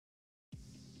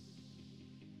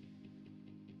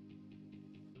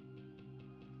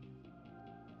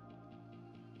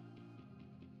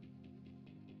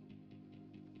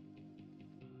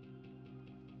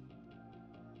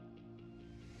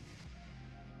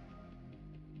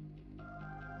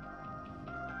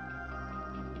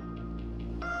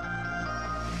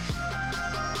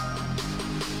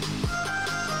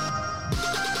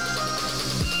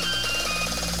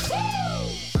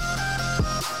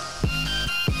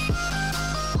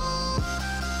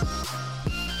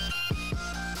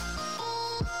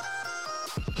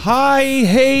Hi,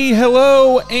 hey,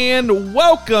 hello, and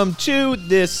welcome to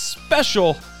this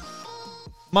special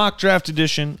mock draft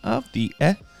edition of the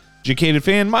Educated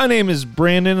Fan. My name is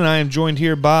Brandon, and I am joined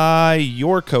here by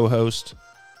your co-host,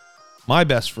 my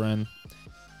best friend,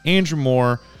 Andrew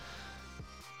Moore.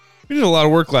 We did a lot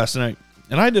of work last night,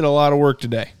 and I did a lot of work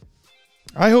today.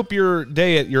 I hope your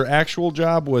day at your actual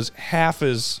job was half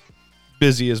as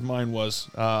busy as mine was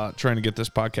trying to get this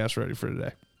podcast ready for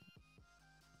today.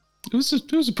 It was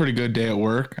a pretty good day at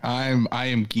work. I am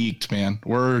geeked, man.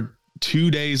 We're 2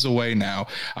 days away now.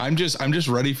 I'm just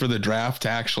ready for the draft to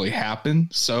actually happen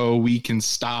so we can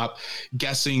stop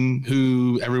guessing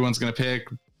who everyone's going to pick.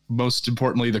 Most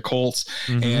importantly, the Colts,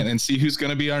 and see who's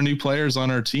going to be our new players on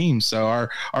our team. So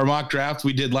our mock draft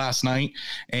we did last night,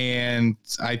 and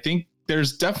I think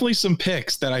there's definitely some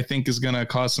picks that I think is going to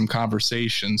cause some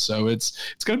conversation. So it's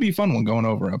going to be a fun one going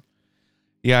over them.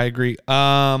 Yeah, I agree.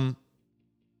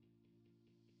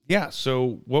 Yeah,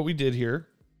 so what we did here,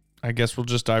 I guess we'll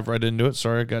just dive right into it.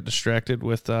 Sorry, I got distracted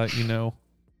with,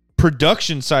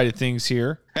 production side of things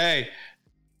here. Hey,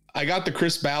 I got the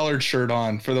Chris Ballard shirt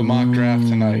on for the mock draft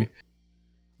tonight.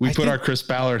 We put our Chris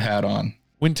Ballard hat on.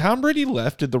 When Tom Brady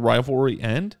left, did the rivalry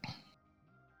end?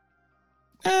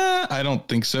 I don't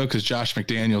think so, because Josh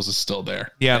McDaniels is still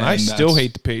there. Yeah, and I still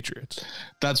hate the Patriots.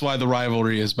 That's why the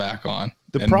rivalry is back on.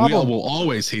 We will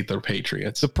always hate the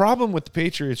Patriots. The problem with the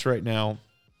Patriots right now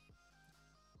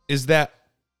is that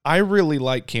I really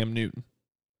like Cam Newton.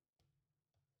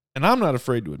 And I'm not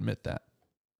afraid to admit that.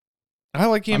 I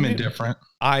like Cam Newton. I'm indifferent.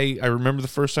 I remember the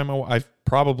first time I've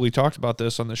probably talked about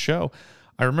this on the show.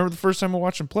 I remember the first time I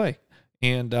watched him play.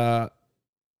 And I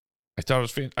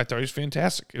thought he was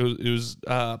fantastic. It was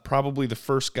probably the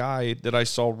first guy that I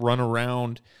saw run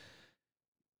around,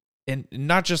 and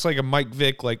not just like a Mike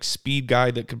Vick like speed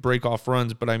guy that could break off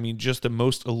runs, but I mean just the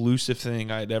most elusive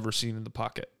thing I had ever seen in the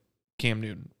pocket. Cam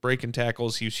Newton breaking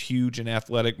tackles. He was huge and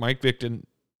athletic. Mike Vick didn't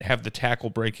have the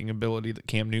tackle breaking ability that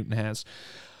Cam Newton has.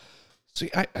 So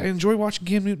I enjoy watching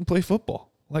Cam Newton play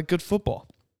football, like good football.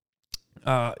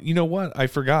 You know what? I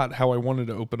forgot how I wanted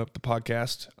to open up the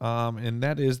podcast, and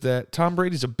that is that Tom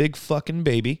Brady's a big fucking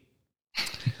baby.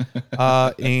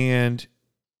 And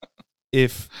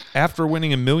if after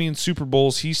winning 1 million Super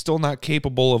Bowls, he's still not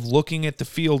capable of looking at the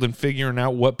field and figuring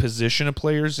out what position a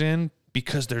player's in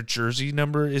because their jersey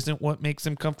number isn't what makes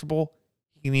them comfortable,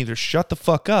 he can either shut the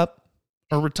fuck up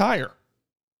or retire.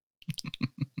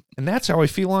 And that's how I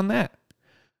feel on that.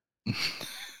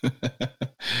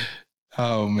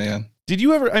 Oh, man. Did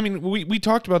you ever, I mean, we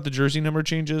talked about the jersey number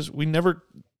changes. We never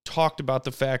talked about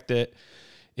the fact that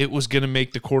it was going to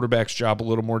make the quarterback's job a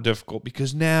little more difficult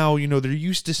because now, they're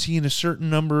used to seeing a certain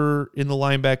number in the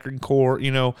linebacking core,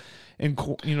 and,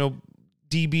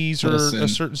 DBs or a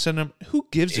certain set number. Who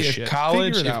gives a shit? If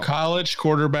college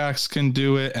quarterbacks can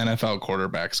do it, NFL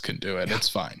quarterbacks can do it. Yeah. It's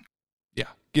fine. Yeah,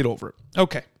 get over it.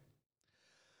 Okay.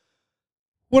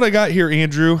 What I got here,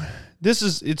 Andrew,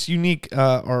 it's unique,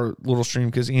 our little stream,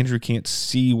 because Andrew can't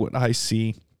see what I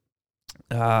see.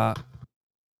 And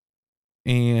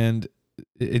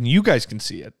you guys can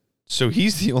see it. So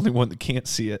he's the only one that can't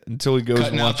see it until he goes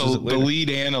and watches it later. The lead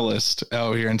analyst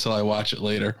out here until I watch it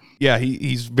later. Yeah,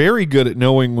 he's very good at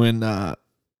knowing when I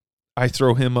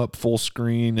throw him up full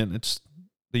screen and it's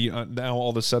now all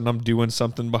of a sudden I'm doing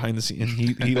something behind the scene.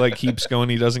 And he like keeps going.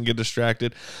 He doesn't get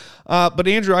distracted. But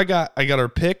Andrew, I got our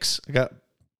picks. I got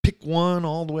pick one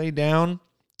all the way down,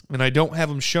 and I don't have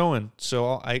them showing,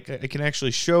 so I can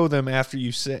actually show them after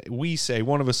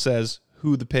one of us says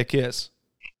who the pick is.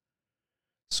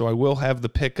 So I will have the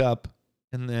pick up,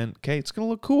 and then, okay, it's going to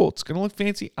look cool. It's going to look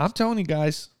fancy. I'm telling you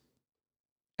guys,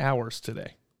 hours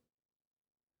today.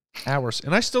 Hours.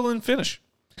 And I still didn't finish.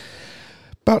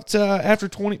 About after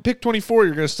pick 24,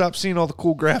 you're going to stop seeing all the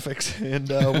cool graphics, and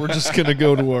we're just going to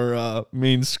go to our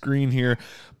main screen here.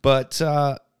 But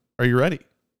are you ready?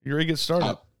 You ready to get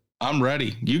started? I'm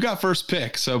ready. You got first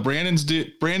pick. So Brandon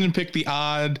picked the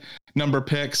odd number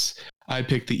picks. I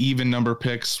picked the even number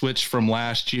picks, switched from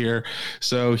last year.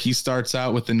 So he starts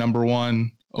out with the number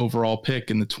 1 overall pick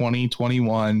in the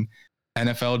 2021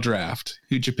 NFL draft.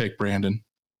 Who'd you pick, Brandon?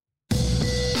 That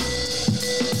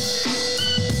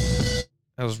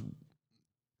was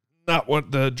not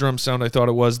what the drum sound I thought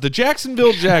it was. The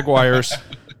Jacksonville Jaguars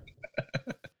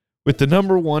with the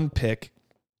number 1 pick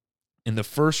in the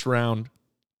first round,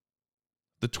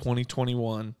 the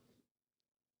 2021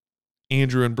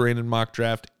 Andrew and Brandon mock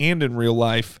draft and in real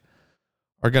life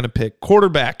are going to pick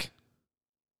quarterback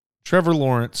Trevor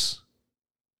Lawrence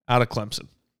out of Clemson.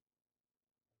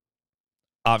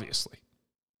 Obviously.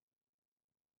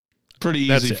 Pretty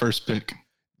easy first pick.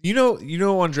 You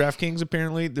know, on DraftKings,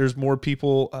 apparently there's more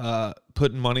people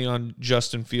putting money on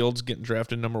Justin Fields getting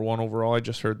drafted number 1 overall. I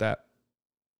just heard that.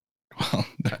 Well,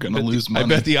 they're going to lose money. I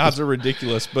bet the odds are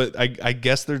ridiculous, but I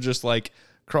guess they're just like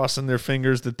crossing their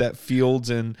fingers that Fields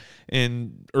and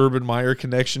Urban Meyer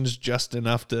connection's just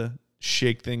enough to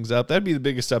shake things up. That'd be the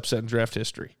biggest upset in draft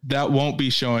history. That won't be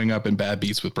showing up in Bad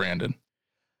Beats with Brandon.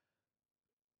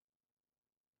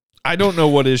 I don't know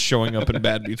what is showing up in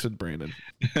Bad Beats with Brandon.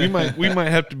 We might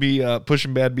have to be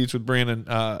pushing Bad Beats with Brandon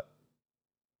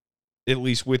at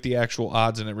least with the actual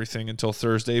odds and everything until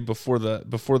Thursday before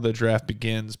the draft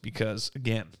begins, because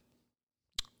again,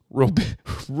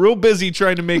 real busy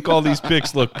trying to make all these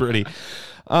picks look pretty.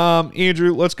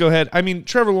 Andrew, let's go ahead. I mean,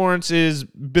 Trevor Lawrence has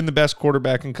been the best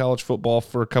quarterback in college football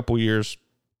for a couple years.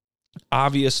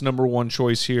 Obvious number 1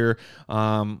 choice here.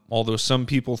 Although some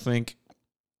people think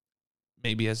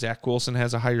maybe Zach Wilson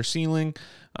has a higher ceiling.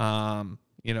 I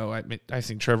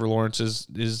think Trevor Lawrence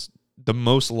is the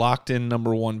most locked in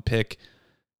number 1 pick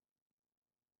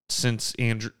since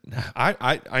Andrew.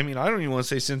 I mean, I don't even want to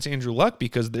say since Andrew Luck,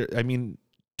 because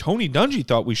Tony Dungy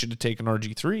thought we should have taken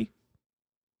RG3.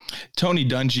 Tony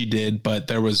Dungy did, but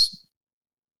there was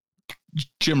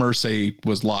Jim Irsay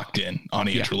was locked in on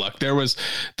Andrew Luck. There was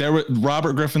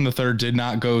Robert Griffin III did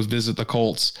not go visit the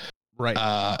Colts.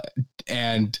 Right.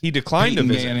 And he declined to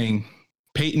visit.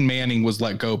 Peyton Manning was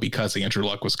let go because Andrew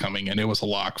Luck was coming, and it was a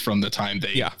lock from the time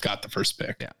they got the first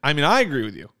pick. Yeah. I mean, I agree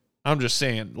with you. I'm just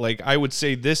saying, like, I would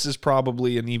say this is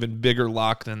probably an even bigger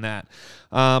lock than that.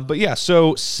 But yeah,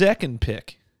 so second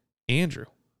pick, Andrew.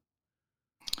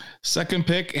 Second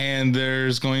pick, and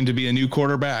there's going to be a new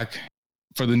quarterback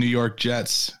for the New York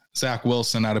Jets. Zach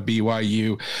Wilson out of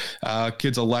BYU.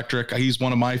 Kid's electric. He's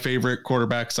one of my favorite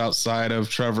quarterbacks outside of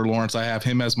Trevor Lawrence. I have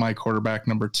him as my quarterback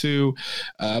number 2.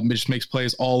 Just makes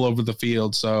plays all over the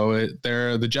field. So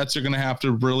the Jets are going to have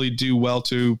to really do well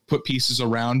to put pieces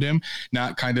around him,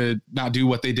 not do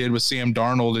what they did with Sam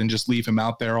Darnold and just leave him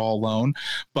out there all alone.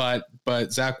 But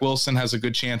Zach Wilson has a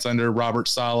good chance under Robert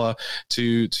Saleh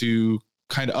to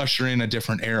kind of usher in a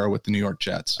different era with the New York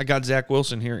Jets. I got Zach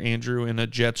Wilson here, Andrew, in a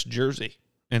Jets jersey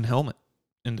and helmet.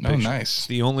 In the picture. Nice.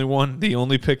 The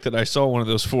only pick that I saw one of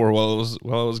those for while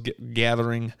I was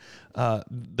gathering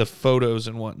the photos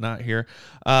and whatnot here.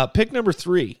 Pick number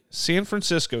 3, San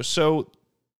Francisco. So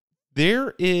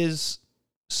there is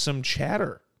some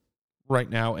chatter right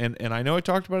now, and I know I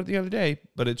talked about it the other day,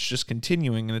 but it's just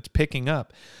continuing and it's picking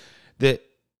up, that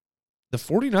the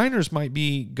 49ers might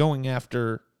be going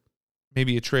after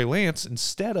maybe a Trey Lance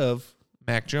instead of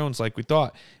Mac Jones like we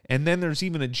thought. And then there's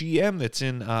even a GM that's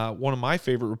in one of my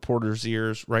favorite reporters'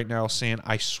 ears right now saying,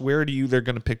 I swear to you they're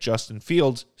going to pick Justin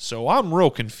Fields. So I'm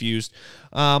real confused.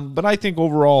 But I think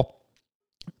overall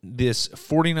this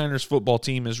 49ers football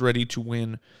team is ready to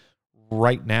win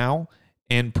right now,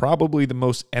 and probably the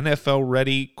most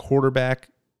NFL-ready quarterback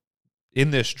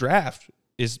in this draft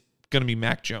is going to be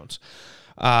Mac Jones.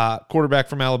 Quarterback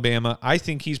from Alabama. I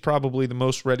think he's probably the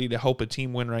most ready to help a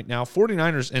team win right now.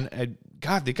 49ers, and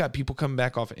God, they got people coming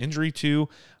back off of injury too.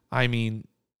 I mean,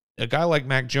 a guy like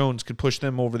Mac Jones could push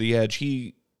them over the edge.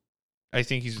 I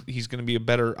think he's going to be a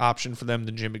better option for them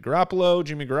than Jimmy Garoppolo.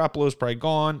 Jimmy Garoppolo's probably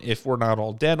gone if we're not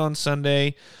all dead on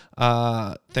Sunday.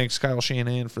 Thanks, Kyle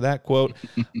Shanahan, for that quote.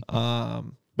 But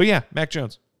yeah, Mac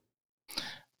Jones.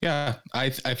 Yeah,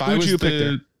 if I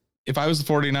was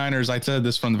the 49ers, I said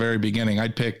this from the very beginning,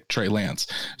 I'd pick Trey Lance.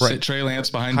 Right. Sit Trey Lance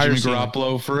behind Jimmy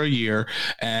Garoppolo for a year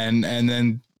and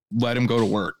then let him go to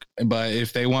work. But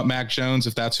if they want Mac Jones,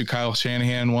 if that's who Kyle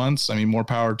Shanahan wants, I mean, more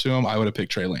power to him. I would have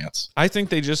picked Trey Lance. I think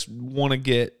they just want to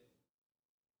get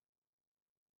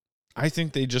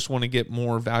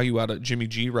more value out of Jimmy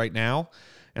G right now.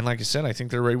 And like I said, I think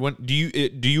they're ready. Do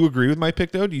you agree with my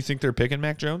pick though? Do you think they're picking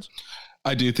Mac Jones?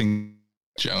 I do think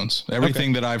Jones.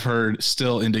 Everything that I've heard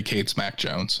still indicates Mac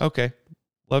Jones. Okay.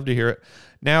 Love to hear it.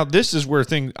 Now, this is where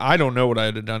I don't know what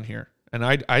I'd have done here. And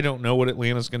I don't know what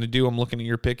Atlanta's going to do. I'm looking at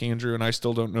your pick, Andrew, and I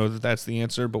still don't know that that's the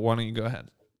answer, but why don't you go ahead?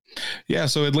 Yeah,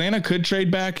 so Atlanta could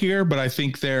trade back here, but I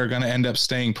think they're going to end up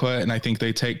staying put, and I think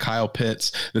they take Kyle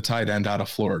Pitts, the tight end out of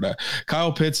Florida.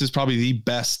 Kyle Pitts is probably the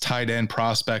best tight end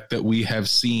prospect that we have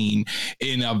seen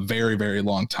in a very, very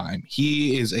long time.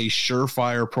 He is a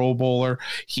surefire Pro Bowler.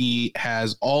 He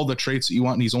has all the traits that you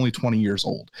want, and he's only 20 years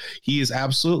old. He is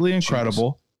absolutely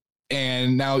incredible. Jeez.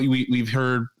 And now we've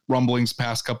heard rumblings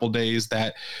past couple days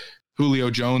that Julio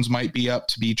Jones might be up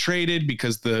to be traded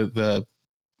because the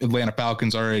Atlanta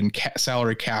Falcons are in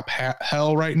salary cap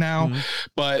hell right now. Mm-hmm.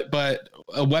 But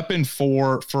a weapon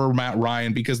for Matt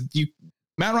Ryan, because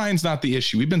Matt Ryan's not the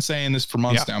issue. We've been saying this for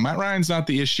months now. Matt Ryan's not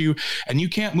the issue, and you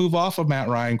can't move off of Matt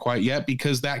Ryan quite yet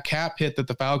because that cap hit that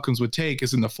the Falcons would take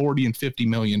is in the $40 and $50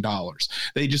 million.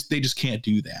 They just can't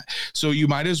do that. So you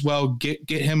might as well get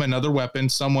him another weapon,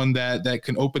 someone that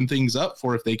can open things up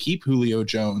for if they keep Julio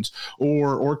Jones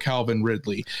or Calvin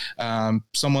Ridley,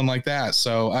 someone like that.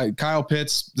 So Kyle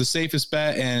Pitts, the safest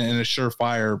bet and a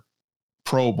surefire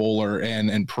Pro Bowler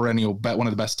and perennial bet, one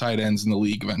of the best tight ends in the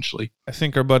league eventually. I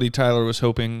think our buddy Tyler was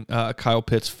hoping Kyle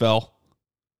Pitts fell.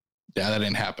 Yeah, that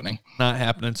ain't happening. Not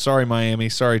happening. Sorry, Miami.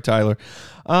 Sorry, Tyler.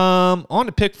 On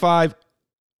to pick 5.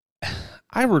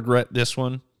 I regret this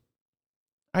one.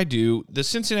 I do. The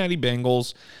Cincinnati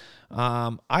Bengals,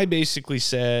 I basically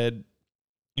said,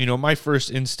 my first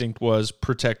instinct was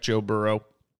protect Joe Burrow.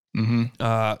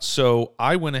 Mm-hmm. So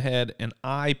I went ahead and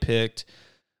I picked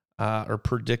or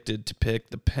predicted to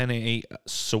pick the Penei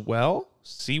Sewell.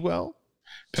 Sewell.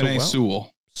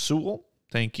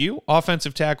 Thank you.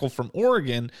 Offensive tackle from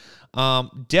Oregon.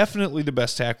 Definitely the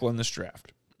best tackle in this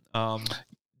draft.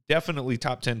 Definitely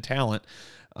top 10 talent.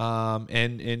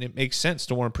 And it makes sense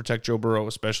to want to protect Joe Burrow,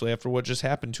 especially after what just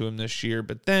happened to him this year.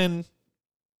 But then,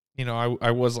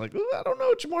 I was like, I don't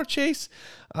know, Jamar Chase.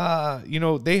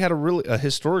 They had a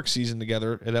historic season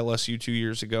together at LSU 2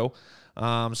 years ago.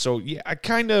 So yeah, I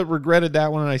kind of regretted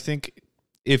that one. And I think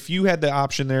if you had the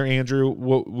option there, Andrew,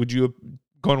 what would you have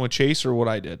gone with, Chase or what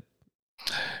I did?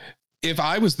 If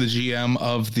I was the GM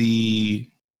of the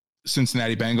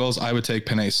Cincinnati Bengals, I would take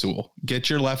Penei Sewell. Get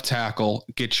your left tackle,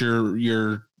 get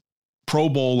your Pro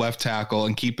Bowl left tackle,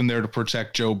 and keep him there to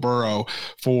protect Joe Burrow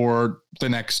for the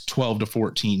next 12 to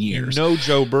 14 years.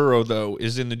 Joe Burrow, though,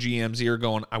 is in the GM's ear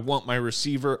going, I want my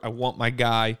receiver. I want my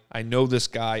guy. I know this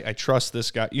guy. I trust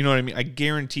this guy. You know what I mean? I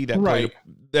guarantee that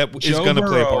that is going to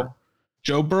play a part.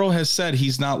 Joe Burrow has said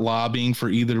he's not lobbying for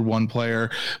either one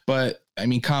player, but I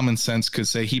mean, common sense could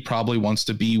say he probably wants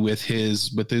to be with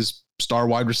his star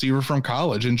wide receiver from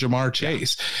college and Jamar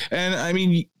Chase. And I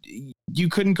mean, you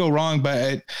couldn't go wrong,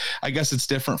 but I guess it's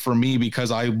different for me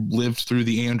because I lived through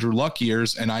the Andrew Luck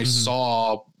years and I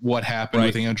saw what happened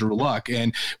with Andrew Luck.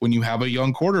 And when you have a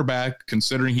young quarterback,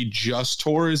 considering he just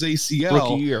tore his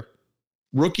ACL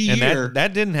rookie year,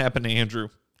 that didn't happen to Andrew.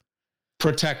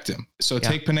 Protect him. So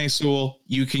take Penei Sewell.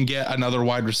 You can get another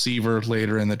wide receiver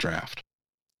later in the draft.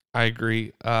 I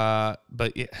agree.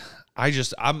 But yeah, I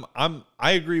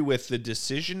agree with the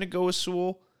decision to go with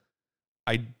Sewell.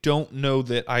 I don't know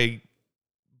that I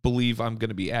believe I'm going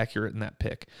to be accurate in that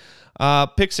pick.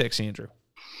 Pick 6, Andrew.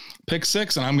 Pick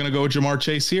 6, and I'm going to go with Jamar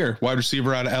Chase here, wide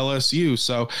receiver out of LSU.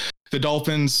 So the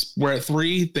Dolphins were at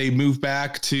 3. They moved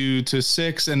back to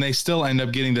 6, and they still end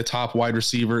up getting the top wide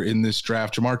receiver in this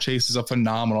draft. Jamar Chase is a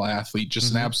phenomenal athlete,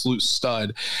 just an absolute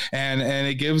stud. And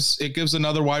it gives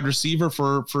another wide receiver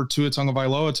for Tua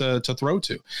Tagovailoa to throw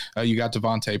to. You got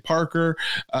Devontae Parker,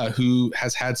 who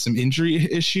has had some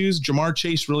injury issues. Jamar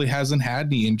Chase really hasn't had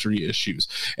any injury issues.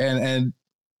 And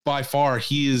by far,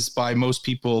 he is by most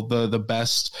people the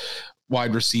best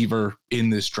wide receiver in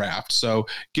this draft. So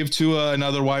give Tua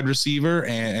another wide receiver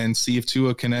and see if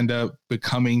Tua can end up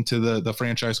becoming to the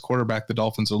franchise quarterback the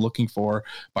Dolphins are looking for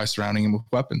by surrounding him with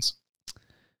weapons.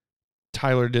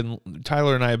 Tyler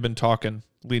and I have been talking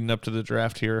leading up to the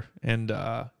draft here, and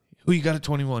who you got at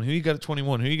 21? Who you got at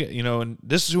 21? Who you got? And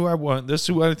this is who I want. This is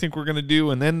who I think we're going to do.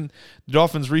 And then the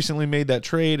Dolphins recently made that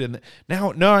trade, and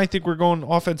now I think we're going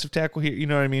offensive tackle here. You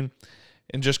know what I mean?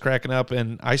 And just cracking up.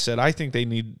 And I said I think they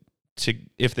need to,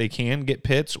 if they can, get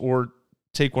Pitts or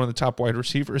take one of the top wide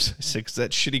receivers. Because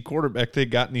that shitty quarterback they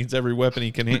got needs every weapon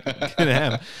he can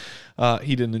have.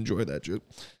 He didn't enjoy that joke.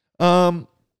 All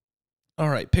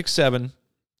right, pick 7,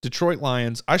 Detroit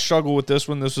Lions. I struggle with this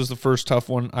one. This was the first tough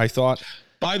one, I thought.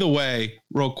 By the way,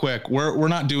 real quick, we're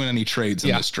not doing any trades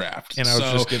in this draft. And I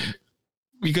was just kidding.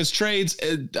 Because trades,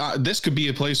 this could be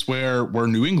a place where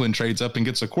New England trades up and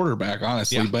gets a quarterback,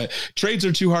 honestly. Yeah. But trades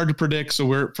are too hard to predict. So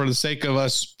we're, for the sake of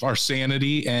our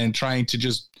sanity and trying to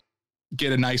just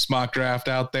get a nice mock draft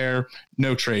out there,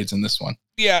 no trades in this one.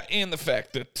 Yeah, and the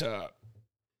fact that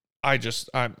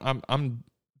I'm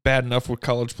bad enough with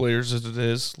college players as it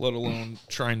is, let alone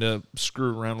trying to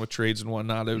screw around with trades and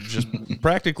whatnot. It would just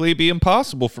practically be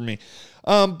impossible for me.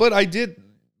 But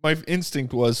my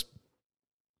instinct was,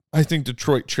 I think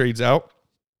Detroit trades out,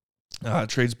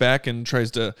 trades back and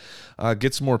tries to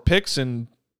get some more picks, and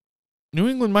New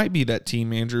England might be that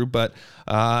team, Andrew. But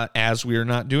as we are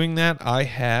not doing that, I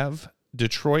have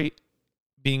Detroit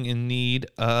being in need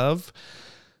of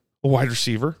a wide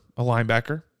receiver, a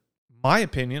linebacker, my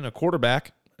opinion, a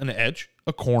quarterback, an edge,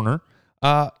 a corner.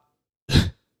 So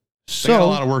they got a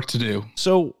lot of work to do.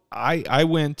 So I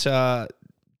went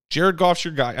Jared Goff's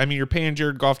your guy. I mean, you're paying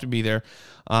Jared Goff to be there.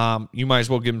 You might as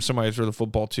well give him somebody to throw the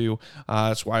football to.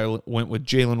 That's why I went with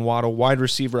Jalen Waddle, wide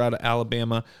receiver out of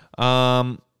Alabama.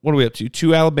 What are we up to?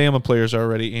 2 Alabama players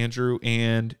already, Andrew,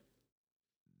 and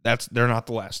they're not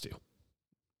the last 2.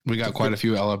 We got quite a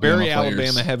few Alabama very players.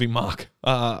 Alabama heavy mock.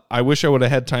 I wish I would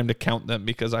have had time to count them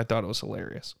because I thought it was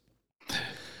hilarious.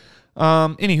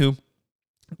 Anywho,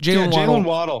 Jalen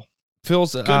Waddle.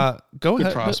 Phil's go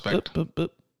ahead. Prospect.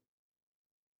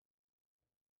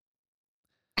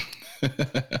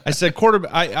 I said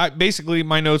quarterback. I basically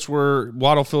my notes were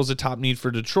Waddle fills a top need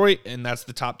for Detroit, and that's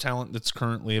the top talent that's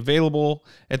currently available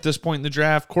at this point in the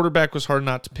draft. Quarterback was hard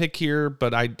not to pick here,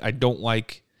 but I don't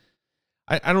like.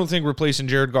 I don't think replacing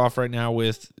Jared Goff right now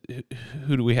with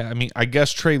who do we have? I mean, I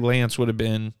guess Trey Lance would have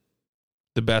been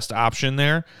the best option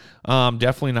there.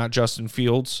 Definitely not Justin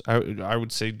Fields. I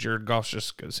would say Jared Goff's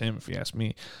just as him if you ask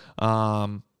me.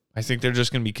 I think they're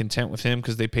just going to be content with him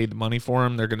because they paid the money for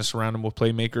him. They're going to surround him with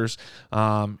playmakers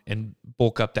and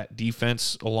bulk up that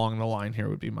defense along the line here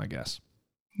would be my guess.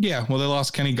 Yeah, well, they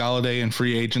lost Kenny Golladay in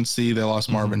free agency. They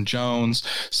lost Marvin Jones.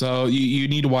 So you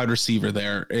need a wide receiver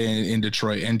there in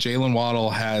Detroit. And Jalen Waddle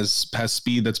has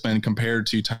speed that's been compared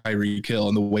to Tyreek Hill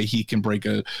and the way he can break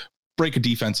a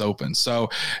defense open. So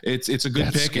it's a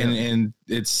good pick. And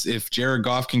it's if Jared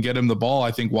Goff can get him the ball,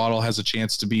 I think Waddle has a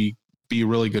chance to be a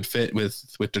really good fit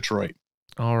with Detroit.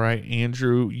 All right,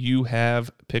 Andrew, you have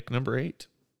pick number 8.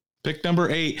 Pick number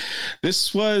 8.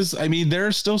 This was, I mean, there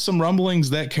are still some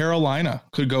rumblings that Carolina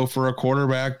could go for a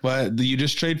quarterback, but you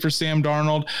just trade for Sam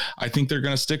Darnold. I think they're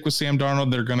going to stick with Sam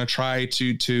Darnold. They're going to try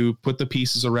to put the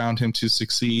pieces around him to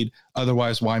succeed.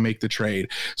 Otherwise, why make the trade?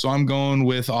 So I'm going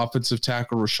with offensive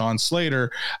tackle Rashawn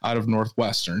Slater out of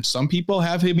Northwestern. Some people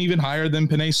have him even higher than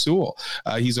Penei Sewell.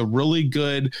 He's a really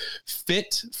good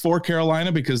fit for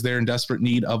Carolina because they're in desperate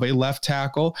need of a left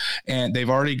tackle, and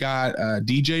they've already got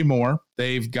DJ Moore.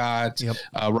 They've got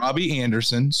Robbie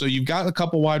Anderson. So you've got a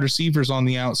couple wide receivers on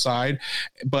the outside,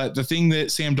 but the thing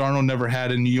that Sam Darnold never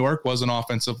had in New York was an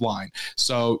offensive line.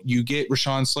 So you get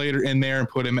Rashawn Slater in there and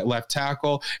put him at left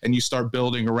tackle, and you start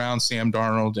building around Sam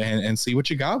Darnold and see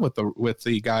what you got with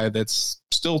the guy that's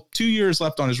still 2 years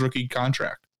left on his rookie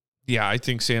contract. Yeah, I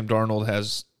think Sam Darnold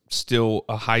has still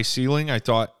a high ceiling. I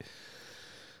thought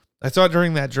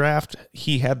during that draft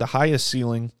he had the highest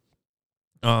ceiling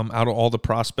out of all the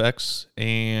prospects,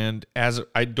 and as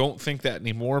I don't think that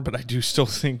anymore, but I do still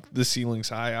think the ceiling's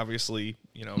high. Obviously,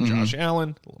 Josh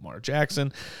Allen, Lamar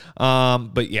Jackson,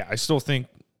 but yeah, I still think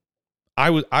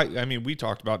I mean, we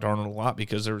talked about Darnold a lot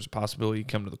because there was a possibility he'd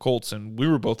come to the Colts, and we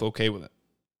were both okay with it.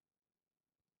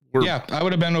 I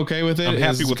would have been okay with it. I'm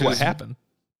happy with what happened.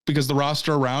 Because the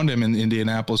roster around him in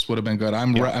Indianapolis would have been good.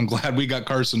 I'm glad we got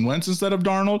Carson Wentz instead of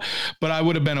Darnold, but I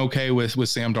would have been okay with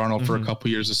Sam Darnold for a couple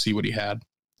years to see what he had.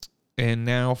 And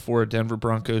now for a Denver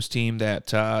Broncos team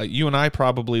that you and I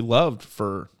probably loved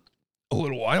for a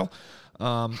little while.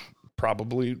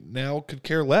 Probably now could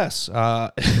care less.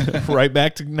 Right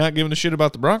back to not giving a shit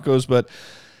about the Broncos, but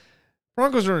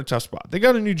Broncos are in a tough spot. They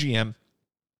got a new GM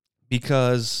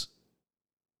because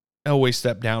Elway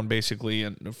stepped down basically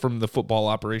and from the football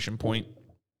operation point,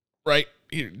 right?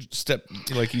 He's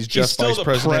just vice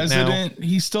president now.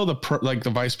 He's still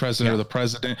the vice president or the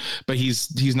president, but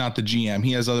he's not the GM.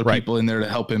 He has other people in there to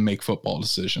help him make football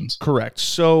decisions. Correct.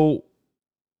 So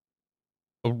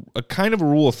a kind of a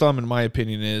rule of thumb, in my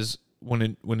opinion, is when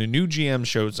a new GM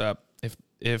shows up,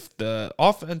 if the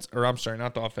offense, or I'm sorry,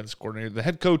 not the offense coordinator, the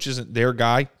head coach isn't their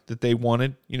guy that they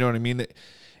wanted, you know what I mean? That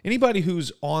anybody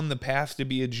who's on the path to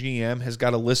be a GM has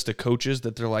got a list of coaches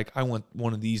that they're like, I want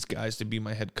one of these guys to be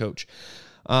my head coach.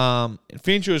 And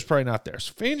Fangio is probably not there.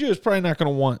 So Fangio is probably not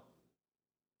going to want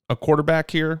a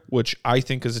quarterback here, which I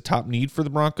think is a top need for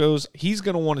the Broncos. He's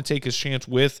going to want to take his chance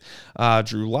with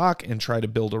Drew Lock and try to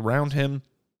build around him.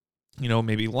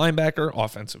 Maybe linebacker,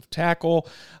 offensive tackle.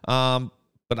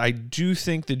 But I do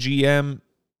think the GM,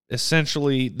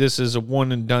 essentially, this is a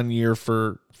one-and-done year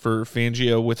for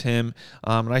Fangio with him.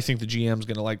 And I think the GM's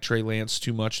going to like Trey Lance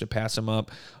too much to pass him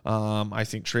up. I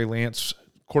think Trey Lance,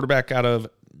 quarterback out of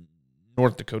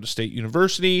North Dakota State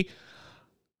University.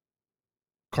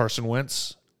 Carson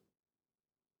Wentz.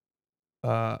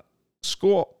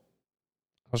 School.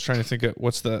 I was trying to think of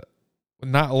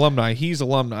not alumni. He's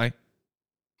alumni.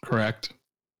 Correct.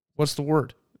 What's the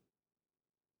word?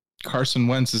 Carson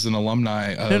Wentz is an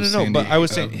alumni of No. But I was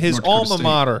saying his alma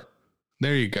mater.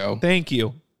 There you go. Thank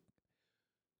you.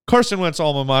 Carson Wentz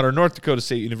alma mater, North Dakota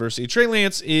State University. Trey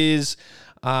Lance is,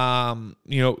 got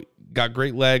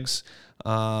great legs,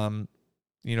 great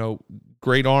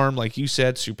arm, like you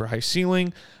said, super high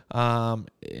ceiling. And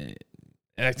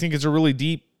I think it's a really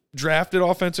deep drafted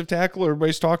offensive tackle.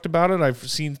 Everybody's talked about it. I've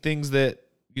seen things that,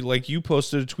 like you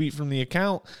posted a tweet from the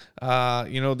account.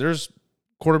 There's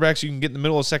quarterbacks you can get in the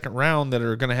middle of the second round that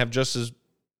are going to have just as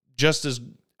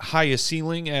high a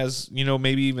ceiling as,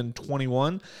 maybe even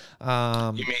 21.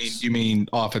 You mean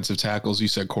offensive tackles? You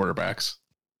said quarterbacks.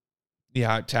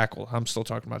 Yeah, tackle. I'm still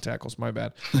talking about tackles. My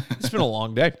bad. It's been a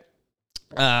long day.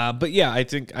 But yeah, I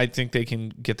think they can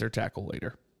get their tackle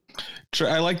later.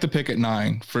 I like the pick at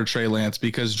 9 for Trey Lance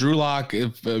because Drew Lock,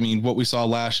 what we saw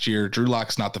last year, Drew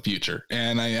Lock's not the future.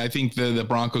 And I think the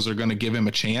Broncos are going to give him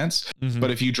a chance. Mm-hmm.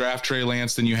 But if you draft Trey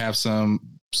Lance, then you have some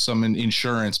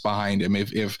insurance behind him.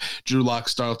 If Drew Lock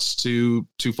starts to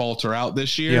falter out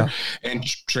this year, and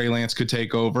Trey Lance could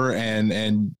take over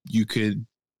and you could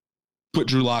put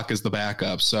Drew Lock as the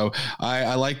backup. So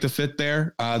I like the fit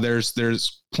there.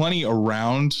 There's plenty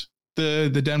around the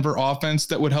Denver offense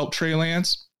that would help Trey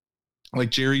Lance. Like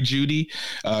Jerry Jeudy,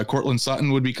 Cortland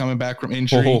Sutton would be coming back from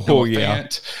injury.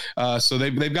 So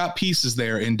they've got pieces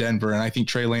there in Denver, and I think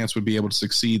Trey Lance would be able to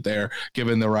succeed there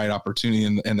given the right opportunity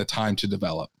and the time to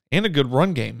develop. And a good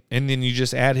run game, and then you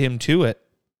just add him to it.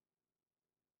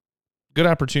 Good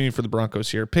opportunity for the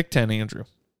Broncos here. Pick 10, Andrew.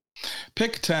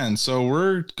 Pick 10. So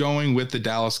we're going with the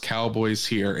Dallas Cowboys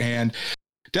here, and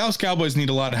Dallas Cowboys need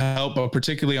a lot of help, but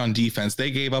particularly on defense.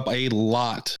 They gave up a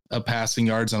lot of passing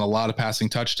yards and a lot of passing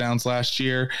touchdowns last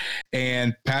year.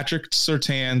 And Patrick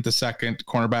Surtain, the second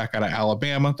cornerback out of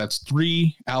Alabama, that's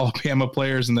 3 Alabama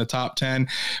players in the top 10,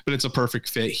 but it's a perfect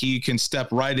fit. He can step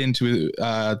right into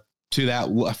to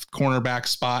that left cornerback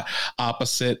spot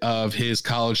opposite of his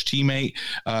college teammate,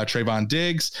 Trayvon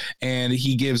Diggs. And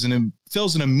he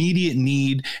fills an immediate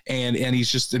need, and he's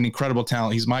just an incredible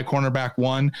talent. He's my cornerback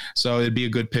 1, so it'd be a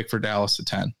good pick for Dallas at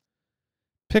 10.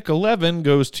 Pick 11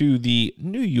 goes to the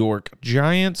New York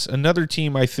Giants, another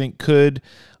team I think could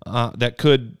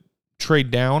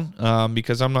trade down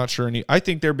because I'm not sure I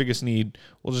think their biggest need,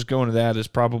 we'll just go into that, is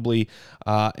probably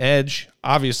edge.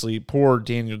 Obviously, poor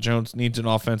Daniel Jones needs an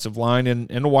offensive line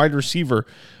and a wide receiver.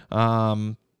 Is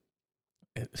that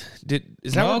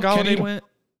where Galladay went?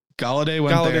 Galladay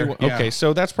went there. Okay,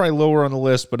 so that's probably lower on the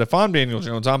list, but if I'm Daniel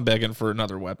Jones, I'm begging for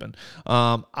another weapon.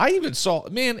 I even saw,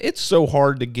 it's so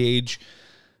hard to gauge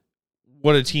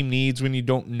what a team needs when you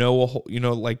don't know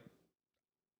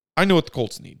I know what the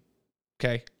Colts need,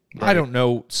 okay? Right. I don't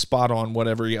know spot on what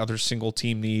every other single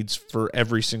team needs for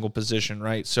every single position,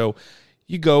 right? So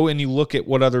you go and you look at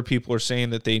what other people are saying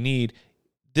that they need.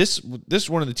 This is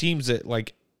one of the teams that,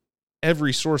 like,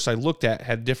 every source I looked at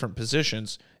had different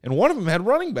positions, and one of them had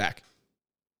running back.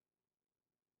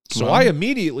 So I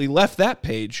immediately left that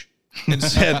page and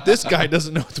said, this guy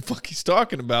doesn't know what the fuck he's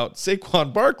talking about.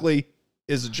 Saquon Barkley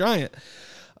is a Giant.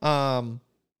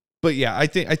 But yeah, I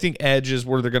think edge is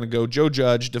where they're going to go. Joe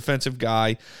Judge, defensive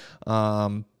guy.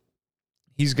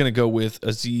 He's going to go with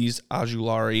Azeez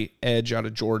Ojulari, edge out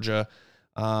of Georgia.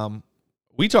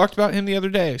 We talked about him the other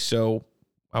day, so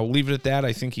I will leave it at that.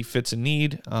 I think he fits a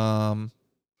need. And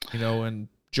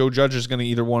Joe Judge is going to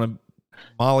either want to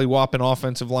mollywop an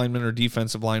offensive lineman or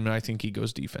defensive lineman. I think he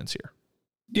goes defense here.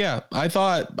 Yeah, I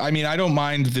don't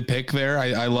mind the pick there.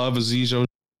 I love Azeez.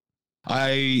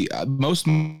 Most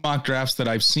mock drafts that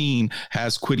I've seen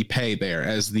has Kwity Paye there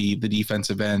as the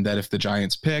defensive end, that if the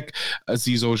Giants pick,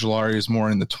 Azeez Ojulari is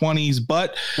more in the 20s,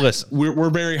 but listen,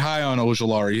 we're very high on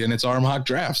Ojulari and it's our mock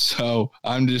draft. So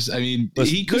he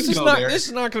could go there. This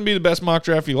is not going to be the best mock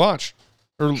draft you watch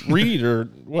or read or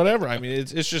whatever.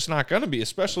 It's just not going to be,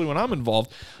 especially when I'm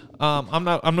involved.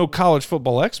 I'm no college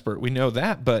football expert. We know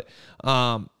that, but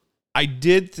I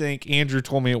did think Andrew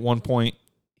told me at one point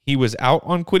he was out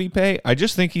on Kwity Paye. I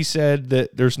just think he said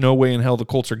that there's no way in hell the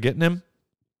Colts are getting him.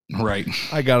 Right.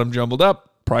 I got him jumbled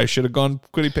up. Probably should have gone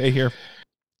Kwity Paye here.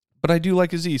 But I do like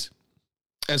Azeez.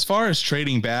 As far as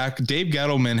trading back, Dave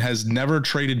Gettleman has never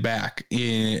traded back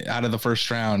out of the first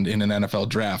round in an NFL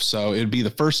draft. So it'd be the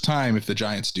first time if the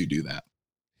Giants do that.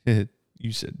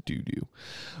 You said do.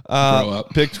 Grow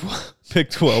up. Pick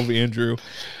 12, Andrew.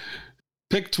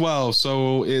 Pick 12.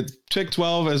 So pick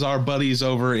 12 is our buddies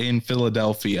over in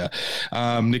Philadelphia.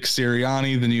 Nick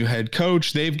Sirianni, the new head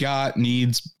coach, they've got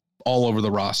needs all over the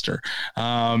roster.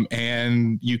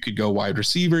 And you could go wide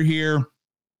receiver here.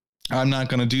 I'm not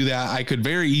going to do that. I could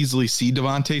very easily see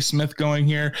Devontae Smith going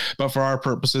here, but for our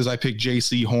purposes, I picked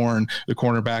J.C. Horn, the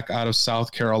cornerback out of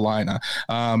South Carolina.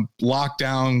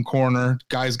 Lockdown corner,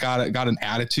 guy's got an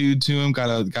attitude to him, got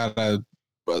a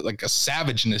like a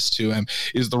savageness to him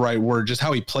is the right word, just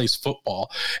how he plays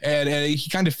football. And he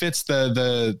kind of fits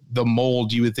the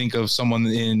mold you would think of someone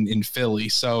in Philly.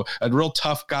 So a real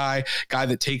tough guy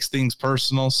that takes things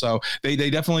personal. So they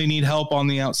definitely need help on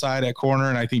the outside at corner.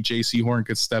 And I think J.C. Horn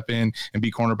could step in and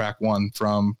be cornerback one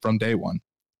from day one.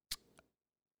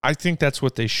 I think that's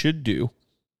what they should do.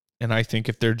 And I think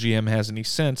if their GM has any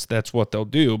sense, that's what they'll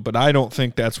do. But I don't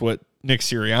think that's what Nick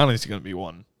Sirianni is going to be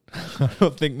one. I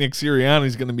don't think Nick Sirianni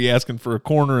is going to be asking for a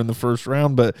corner in the first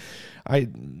round, but I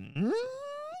think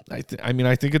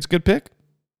it's a good pick.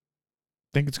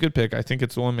 I think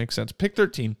it's the one that makes sense. Pick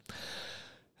 13.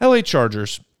 LA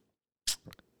Chargers.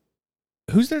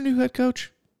 Who's their new head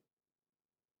coach?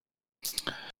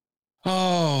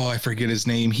 Oh, I forget his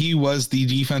name. He was the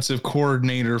defensive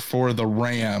coordinator for the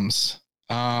Rams.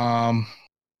 It's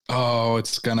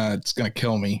gonna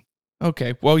kill me.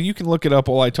 Okay, well, you can look it up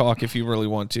while I talk if you really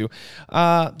want to.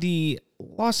 The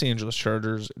Los Angeles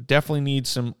Chargers definitely need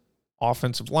some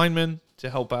offensive linemen to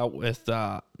help out with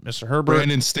Mr. Herbert.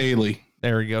 Brandon Staley.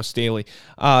 There we go, Staley.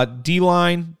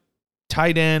 D-line,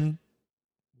 tight end,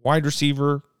 wide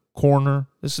receiver, corner.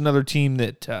 This is another team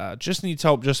that just needs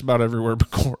help just about everywhere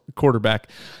but quarterback.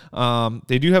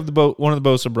 They do have one of the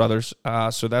Bosa brothers,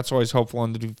 so that's always helpful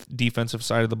on the defensive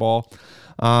side of the ball.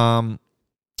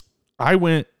 I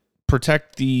went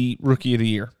protect the rookie of the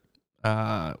year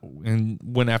and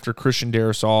went after Christian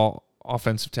Darrisaw,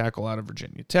 offensive tackle out of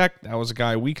Virginia Tech. That was a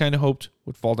guy we kind of hoped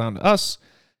would fall down to us.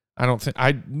 I don't think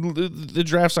the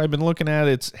drafts I've been looking at,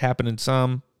 it's happened in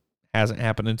some, hasn't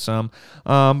happened in some.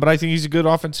 But I think he's a good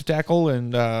offensive tackle,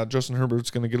 and Justin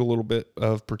Herbert's going to get a little bit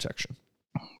of protection.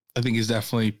 I think he's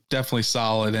definitely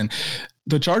solid. And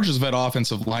the Chargers have had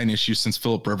offensive line issues since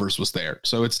Phillip Rivers was there.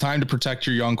 So it's time to protect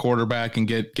your young quarterback and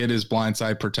get his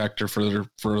blindside protector for the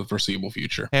foreseeable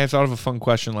future. Hey, I thought of a fun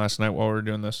question last night while we were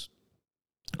doing this,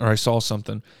 or I saw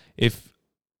something. If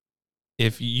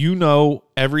you know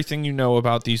everything you know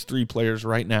about these three players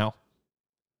right now,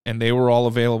 and they were all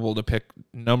available to pick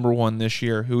number one this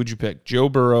year, who would you pick? Joe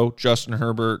Burrow, Justin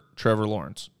Herbert, Trevor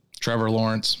Lawrence? Trevor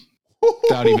Lawrence.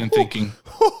 Without even thinking.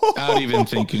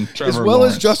 Trevor as well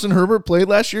Lawrence. As Justin Herbert played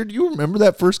last year, do you remember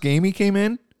that first game he came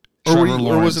in? Or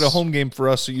was it a home game for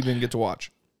us so you didn't get to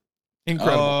watch?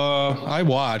 Incredible. I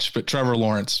watched, but Trevor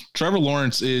Lawrence. Trevor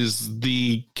Lawrence is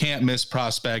the can't miss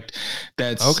prospect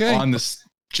that's on this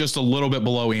just a little bit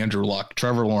below Andrew Luck.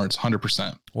 Trevor Lawrence,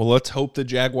 100%. Well, let's hope the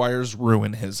Jaguars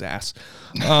ruin his ass.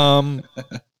 So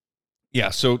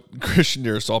Christian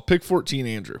Darrisaw, pick 14,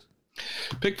 Andrew.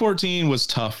 Pick 14 was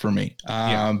tough for me.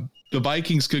 The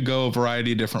Vikings could go a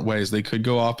variety of different ways. They could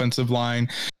go offensive line.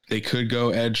 They could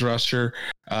go edge rusher.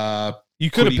 You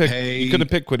could have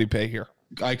picked Kwity Paye here.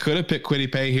 I could have picked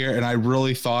Kwity Paye here, and I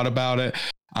really thought about it.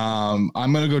 I'm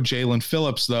going to go Jalen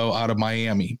Phillips, though, out of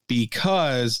Miami,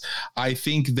 because I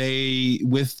think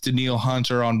with Danielle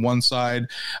Hunter on one side,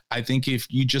 I think if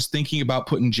you just thinking about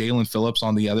putting Jalen Phillips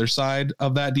on the other side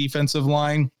of that defensive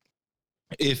line,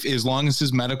 as long as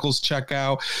his medicals check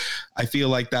out, I feel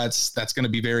like that's going to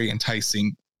be very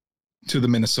enticing to the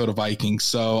Minnesota Vikings.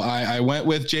 So I went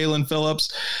with Jalen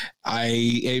Phillips.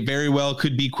 I very well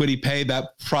could be Kwity Paye. That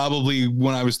probably,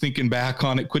 when I was thinking back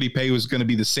on it, Kwity Paye was going to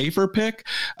be the safer pick.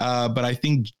 But I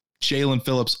think Jalen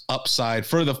Phillips' upside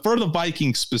for the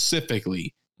Vikings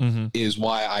specifically is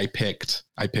why I picked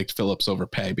Phillips over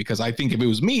Paye, because I think if it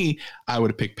was me, I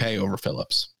would have picked Paye over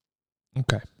Phillips.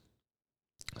 Okay.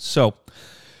 So,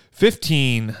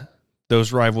 15,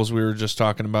 those rivals we were just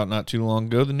talking about not too long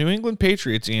ago, the New England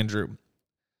Patriots, Andrew.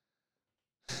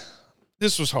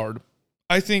 This was hard.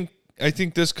 I think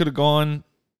this could have gone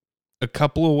a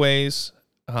couple of ways.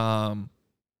 I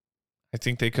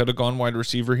think they could have gone wide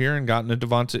receiver here and gotten a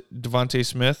Devontae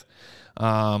Smith.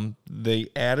 They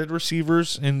added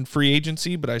receivers in free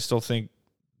agency, but I still think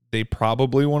they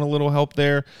probably want a little help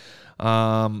there.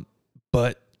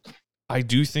 But I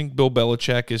do think Bill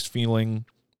Belichick is feeling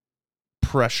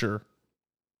pressure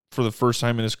for the first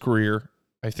time in his career.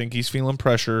 I think he's feeling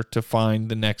pressure to find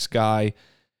the next guy.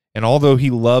 And although he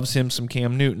loves him some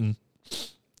Cam Newton,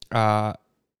 I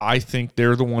think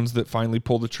they're the ones that finally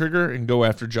pull the trigger and go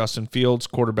after Justin Fields,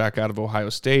 quarterback out of Ohio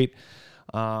State.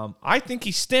 I think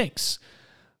he stinks.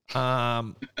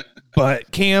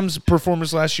 But Cam's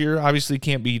performance last year obviously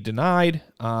can't be denied.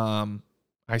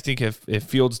 I think if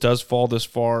Fields does fall this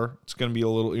far, it's going to be a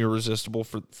little irresistible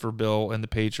for Bill and the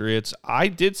Patriots. I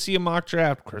did see a mock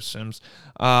draft, Chris Sims,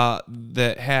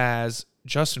 that has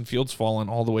Justin Fields falling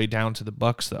all the way down to the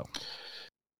Bucs, though.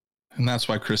 And that's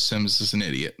why Chris Sims is an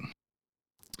idiot.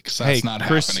 Because that's not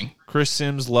happening. Chris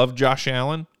Sims loved Josh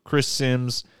Allen. Chris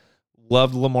Sims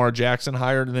Loved Lamar Jackson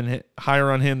higher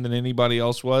on him than anybody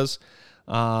else was.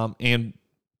 And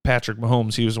Patrick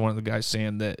Mahomes, he was one of the guys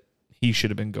saying that he should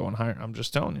have been going higher. I'm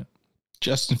just telling you.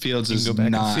 Justin Fields is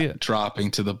not dropping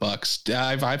to the Bucs.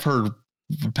 I've heard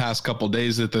the past couple of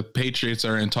days that the Patriots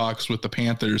are in talks with the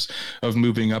Panthers of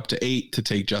moving up to 8 to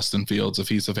take Justin Fields if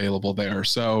he's available there.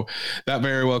 So that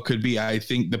very well could be. I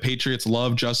think the Patriots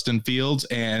love Justin Fields,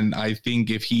 and I think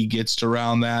if he gets to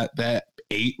around that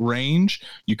 8 range,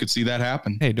 you could see that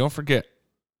happen. Hey, don't forget,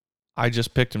 I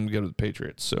just picked him to go to the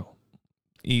Patriots, so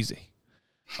easy.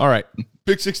 All right,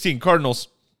 Pick 16, Cardinals.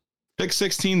 Pick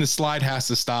 16, the slide has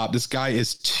to stop. This guy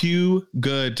is too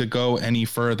good to go any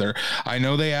further. I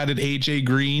know they added AJ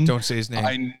Green. Don't say his name.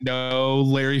 I know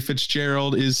Larry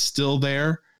Fitzgerald is still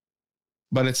there,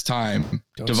 but it's time.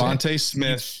 Devontae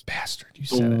Smith, bastard,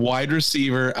 the wide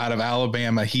receiver out of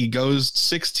Alabama. He goes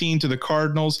 16 to the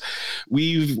Cardinals.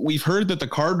 We've heard that the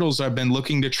Cardinals have been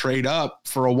looking to trade up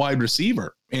for a wide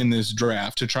receiver in this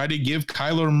draft to try to give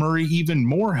Kyler Murray even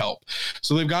more help.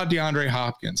 So they've got DeAndre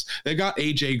Hopkins. They've got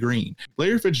AJ Green.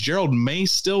 Larry Fitzgerald may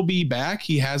still be back.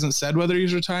 He hasn't said whether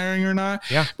he's retiring or not.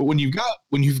 Yeah. But when you've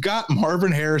got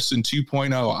Marvin Harrison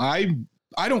 2.0,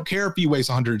 I don't care if he weighs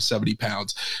 170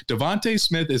 pounds. Devontae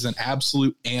Smith is an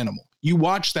absolute animal. You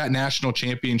watch that national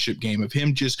championship game of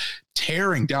him just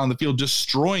tearing down the field,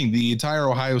 destroying the entire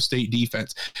Ohio State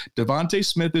defense. Devontae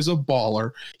Smith is a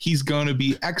baller. He's going to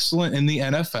be excellent in the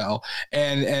NFL.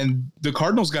 And the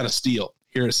Cardinals got a steal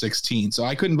here at 16. So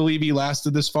I couldn't believe he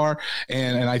lasted this far.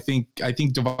 And I think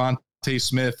Devontae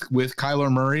Smith with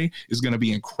Kyler Murray is going to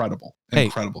be incredible.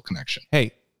 Incredible connection.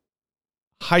 Hey,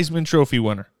 Heisman Trophy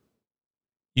winner.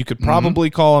 You could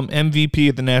probably call him MVP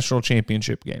at the national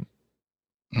championship game.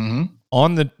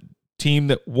 On the team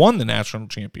that won the national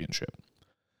championship.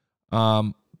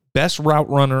 Best route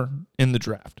runner in the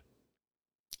draft.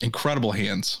 Incredible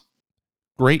hands.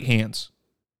 Great hands.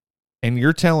 And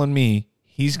you're telling me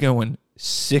he's going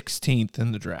 16th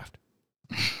in the draft.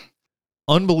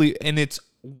 Unbelievable. And it's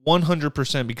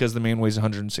 100% because the man weighs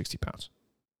 160 pounds.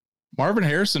 Marvin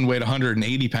Harrison weighed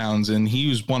 180 pounds, and he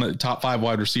was one of the top 5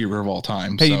 wide receiver of all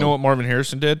time. Hey, you know what Marvin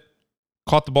Harrison did?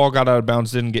 Caught the ball, got out of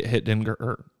bounds, didn't get hit, didn't get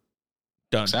hurt.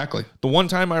 Done. Exactly. The one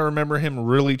time I remember him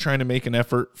really trying to make an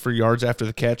effort for yards after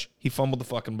the catch, he fumbled the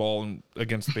fucking ball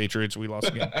against the Patriots. We lost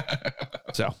again.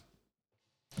 So,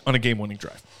 on a game-winning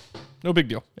drive. No big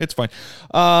deal. It's fine.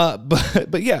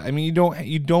 But yeah, I mean,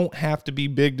 you don't have to be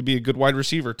big to be a good wide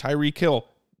receiver. Tyreek Hill,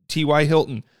 T.Y.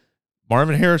 Hilton,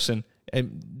 Marvin Harrison,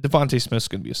 and Devontae Smith's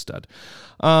going to be a stud.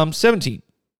 17.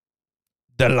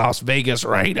 The Las Vegas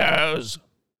Raiders.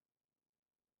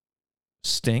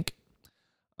 Stink.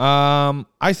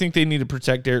 I think they need to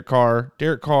protect Derek Carr.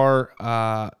 Derek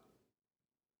Carr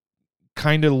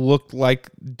kind of looked like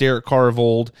Derek Carr of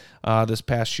old this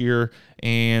past year,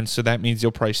 and so that means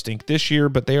he'll probably stink this year,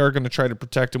 but they are going to try to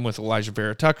protect him with Elijah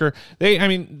Vera Tucker.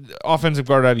 Offensive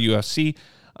guard out of USC,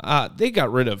 they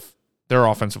got rid of their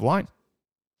offensive line.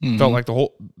 Felt like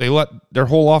they let their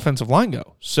whole offensive line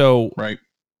go. So right.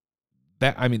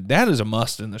 That is a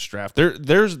must in this draft.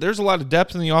 There's a lot of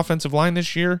depth in the offensive line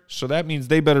this year, so that means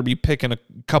they better be picking a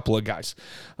couple of guys,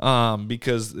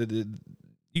 because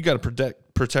you got to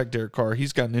protect Derek Carr.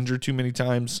 He's gotten injured too many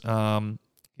times.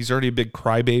 He's already a big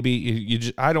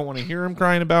crybaby. I don't want to hear him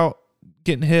crying about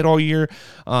getting hit all year.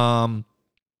 I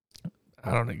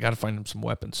don't know. Got to find him some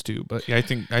weapons too. But yeah,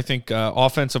 I think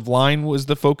offensive line was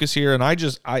the focus here, and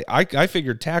I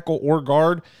figured tackle or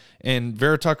guard. And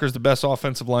Vera Tucker's the best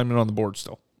offensive lineman on the board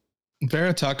still.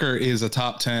 Vera Tucker is a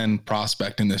top 10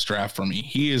 prospect in this draft for me.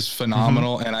 He is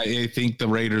phenomenal, and I think the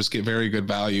Raiders get very good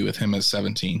value with him as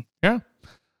 17. Yeah.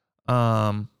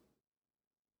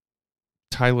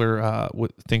 Tyler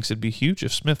thinks it'd be huge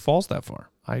if Smith falls that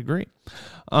far. I agree.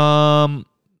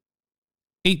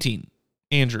 18.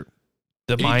 Andrew,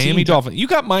 the Miami Dolphins. You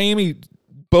got Miami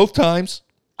both times.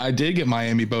 I did get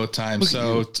Miami both times.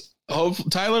 So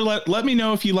Tyler, let me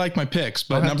know if you like my picks.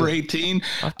 But number 18,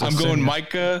 I'm going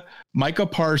Micah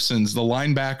Parsons, the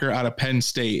linebacker out of Penn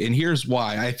State. And here's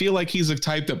why. I feel like he's a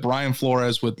type that Brian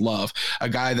Flores would love. A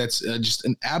guy that's just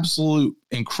an absolute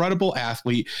incredible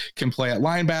athlete, can play at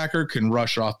linebacker, can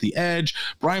rush off the edge.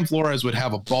 Brian Flores would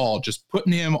have a ball just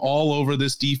putting him all over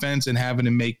this defense and having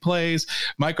him make plays.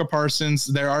 Micah Parsons,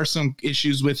 there are some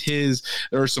issues with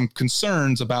there are some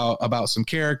concerns about some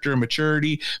character and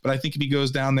maturity, but I think if he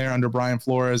goes down there under Brian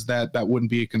Flores, that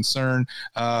wouldn't be a concern.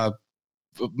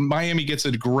 Miami gets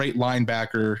a great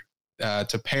linebacker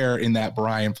to pair in that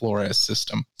Brian Flores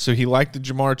system. So he liked the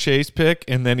Jamar Chase pick,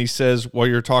 and then he says, while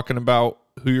you're talking about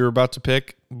who you're about to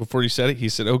pick, before you said it, he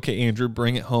said, "Okay, Andrew,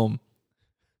 bring it home."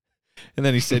 And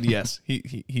then he said yes.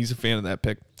 He's a fan of that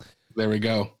pick. There we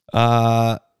go.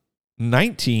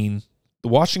 19, the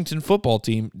Washington football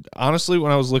team. Honestly,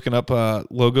 when I was looking up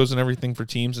logos and everything for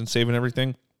teams and saving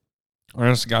everything,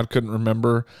 honest to God, couldn't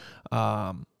remember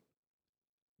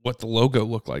what the logo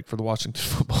looked like for the Washington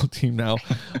football team now.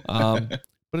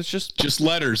 But it's just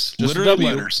letters. Just Literally W,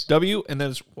 letters. W, and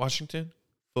then it's Washington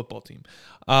football team.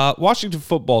 Washington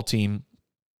football team.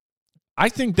 I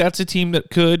think that's a team that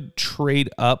could trade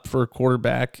up for a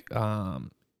quarterback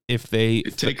if they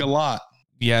take a lot.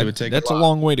 Yeah, that's a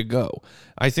long way to go.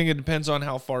 I think it depends on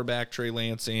how far back Trey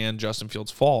Lance and Justin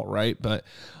Fields fall, right? But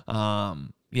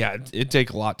yeah, it'd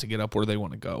take a lot to get up where they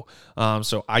want to go.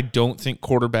 So I don't think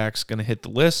quarterback's going to hit the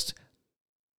list.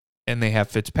 And they have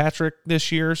Fitzpatrick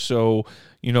this year, so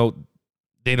they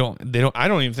don't. I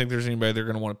don't even think there's anybody they're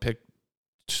going to want to pick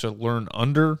to learn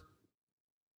under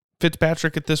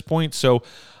Fitzpatrick at this point. So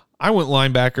I went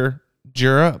linebacker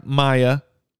Jeremiah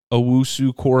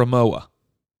Owusu-Koramoah.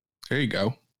 There you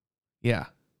go. Yeah,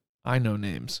 I know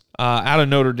names. Out of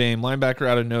Notre Dame, linebacker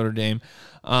out of Notre Dame.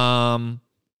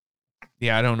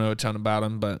 Yeah, I don't know a ton about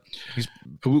him, but he's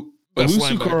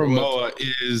Owusu-Koramoah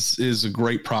is a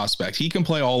great prospect. He can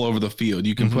play all over the field.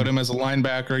 You can put him as a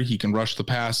linebacker. He can rush the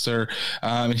passer.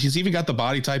 And he's even got the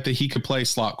body type that he could play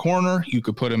slot corner. You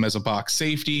could put him as a box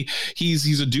safety.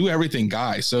 He's a do everything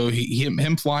guy. So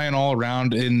him flying all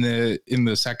around in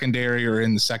the secondary or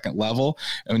in the second level.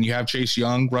 And when you have Chase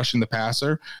Young rushing the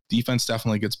passer, defense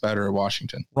definitely gets better at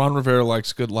Washington. Ron Rivera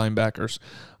likes good linebackers.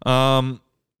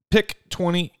 Pick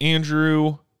 20,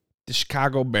 Andrew, the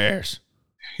Chicago Bears.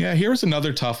 Yeah, here's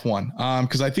another tough one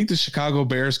because I think the Chicago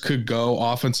Bears could go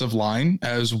offensive line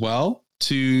as well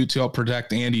to help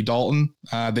protect Andy Dalton.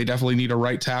 They definitely need a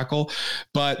right tackle,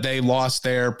 but they lost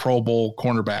their Pro Bowl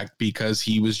cornerback because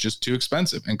he was just too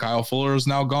expensive. And Kyle Fuller is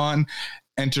now gone.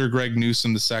 Enter Greg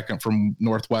Newsome II from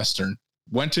Northwestern.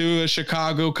 Went to a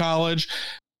Chicago college,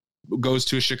 goes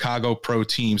to a Chicago pro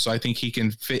team. So I think he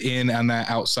can fit in on that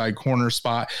outside corner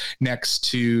spot next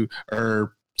to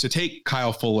take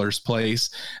Kyle Fuller's place.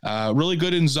 Really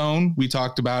good in zone. We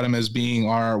talked about him as being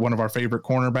one of our favorite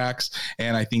cornerbacks,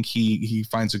 and I think he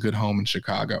finds a good home in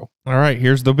Chicago. All right,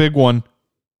 here's the big one.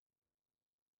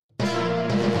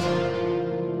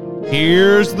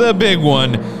 Here's the big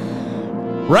one.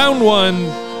 Round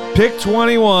 1, pick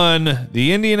 21.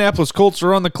 The Indianapolis Colts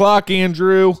are on the clock,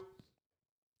 Andrew.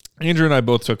 Andrew and I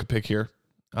both took a pick here.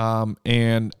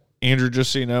 And Andrew,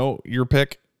 just so you know, your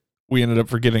pick, we ended up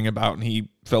forgetting about, and he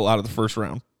fell out of the first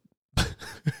round.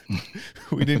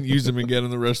 We didn't use him again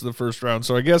in the rest of the first round.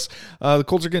 So I guess the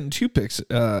Colts are getting 2 picks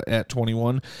at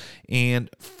 21. And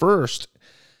first,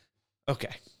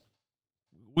 okay,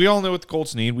 we all know what the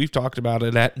Colts need. We've talked about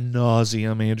it at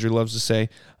nauseum, Andrew loves to say.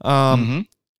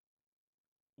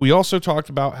 We also talked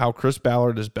about how Chris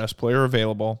Ballard is best player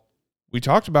available. We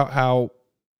talked about how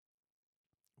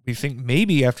we think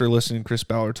maybe after listening to Chris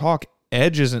Ballard talk,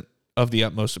 edge isn't of the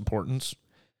utmost importance.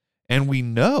 And we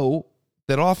know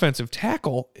that offensive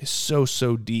tackle is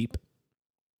so deep.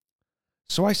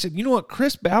 So I said, you know what?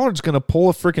 Chris Ballard's going to pull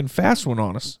a freaking fast one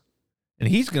on us. And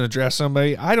he's going to draft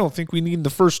somebody I don't think we need in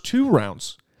the first 2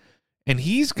 rounds. And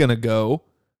he's going to go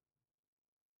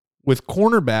with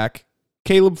cornerback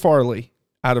Caleb Farley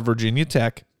out of Virginia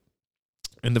Tech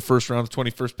in the first round of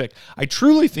 21st pick. I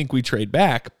truly think we trade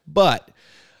back, but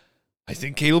I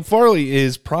think Caleb Farley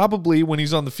is probably, when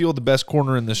he's on the field, the best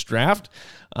corner in this draft.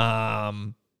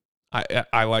 I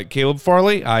like Caleb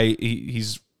Farley.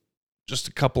 He's just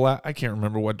a couple out. I can't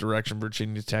remember what direction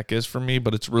Virginia Tech is for me,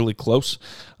 but it's really close.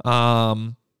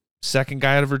 Second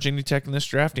guy out of Virginia Tech in this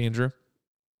draft, Andrew.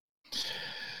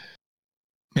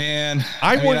 Man,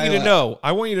 I want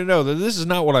you to know that this is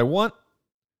not what I want.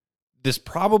 This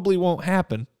probably won't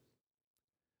happen.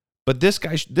 But this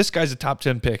guy's a top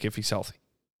 10 pick if he's healthy.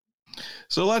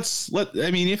 So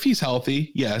if he's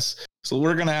healthy, yes. So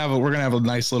we're gonna have a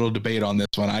nice little debate on this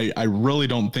one. I really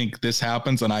don't think this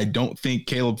happens, and I don't think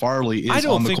Caleb Farley is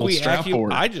on the Colts draft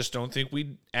board. I just don't think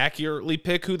we accurately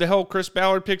pick who the hell Chris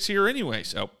Ballard picks here anyway.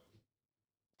 So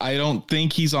I don't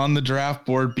think he's on the draft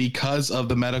board because of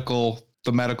the medical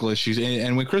issues.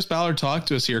 And when Chris Ballard talked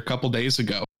to us here a couple days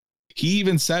ago, he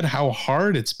even said how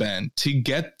hard it's been to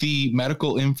get the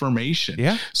medical information.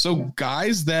 Yeah. So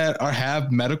guys that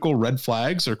have medical red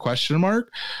flags or question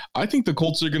mark, I think the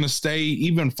Colts are going to stay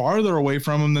even farther away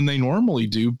from him than they normally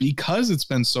do because it's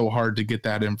been so hard to get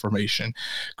that information.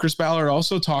 Chris Ballard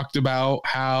also talked about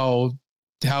how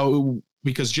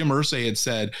because Jim Irsay had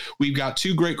said, we've got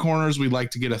 2 great corners. We'd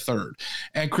like to get a third.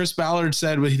 And Chris Ballard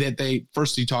said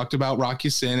that he talked about Rock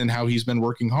Ya-Sin and how he's been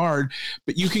working hard,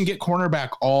 but you can get cornerback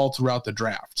all throughout the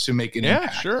draft to make an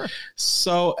impact. Sure.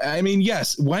 So, I mean,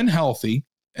 yes, when healthy,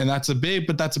 and that's a big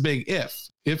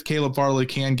if Caleb Farley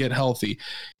can get healthy,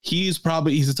 he's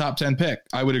a top 10 pick.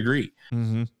 I would agree.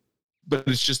 Mm-hmm. But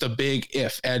it's just a big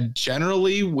if. And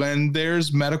generally when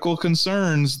there's medical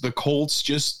concerns, the Colts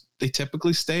they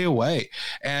typically stay away.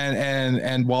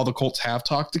 And while the Colts have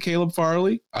talked to Caleb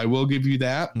Farley, I will give you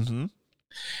that. Mm-hmm.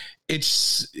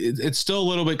 It's still a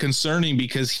little bit concerning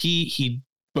because he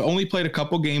only played a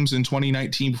couple games in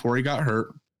 2019 before he got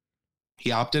hurt.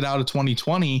 He opted out of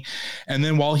 2020. And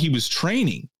then while he was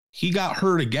training, he got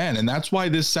hurt again. And that's why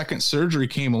this second surgery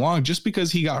came along, just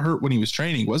because he got hurt when he was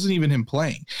training. It wasn't even him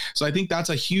playing. So I think that's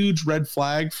a huge red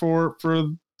flag for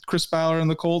Chris Ballard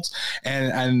and the Colts.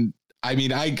 And I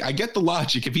mean, I get the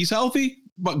logic. If he's healthy,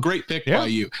 but great pick by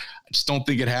you. I just don't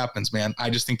think it happens, man. I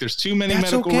just think there's too many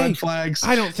medical red flags.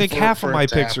 I don't think half of my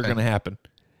picks are going to happen.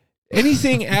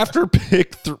 Anything after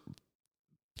pick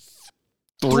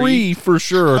 3 for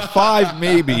sure, 5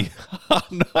 maybe.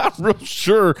 I'm not real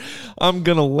sure I'm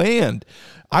going to land.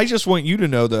 I just want you to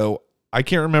know, though, I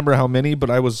can't remember how many, but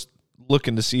I was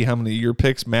looking to see how many of your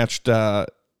picks matched that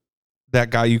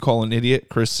guy you call an idiot,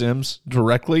 Chris Sims,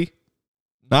 directly.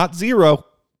 Not 0.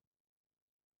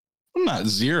 Not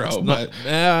 0, but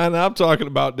man, I'm talking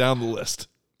about down the list.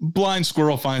 Blind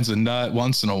squirrel finds a nut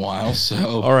once in a while.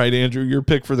 So, all right, Andrew, your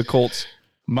pick for the Colts.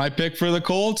 My pick for the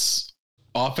Colts,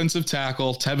 offensive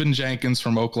tackle Tevin Jenkins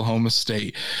from Oklahoma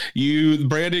State.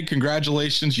 Brandon,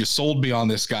 congratulations. You sold me on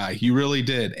this guy. You really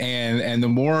did. And the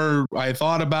more I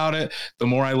thought about it, the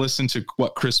more I listened to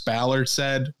what Chris Ballard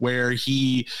said, where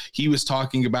he was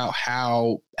talking about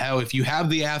how if you have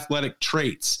the athletic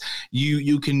traits,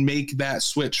 you can make that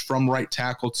switch from right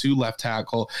tackle to left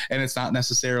tackle, and it's not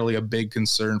necessarily a big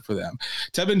concern for them.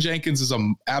 Tevin Jenkins is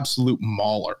an absolute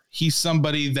mauler. He's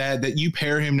somebody that you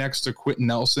pair him next to Quentin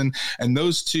Nelson, and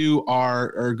those two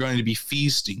are going to be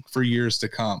feasting for years to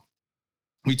come.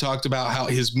 We talked about how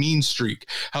his mean streak,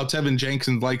 how Tevin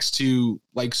Jenkins likes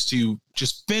to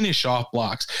just finish off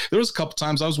blocks. There was a couple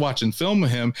times I was watching film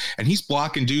of him, and he's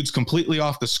blocking dudes completely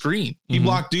off the screen. He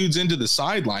blocked dudes into the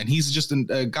sideline. He's just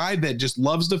a guy that just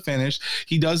loves to finish.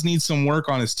 He does need some work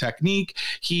on his technique.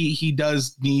 He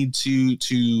does need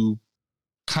to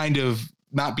kind of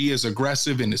not be as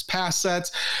aggressive in his pass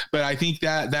sets, but I think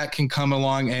that can come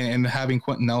along, and having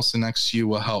Quentin Nelson next to you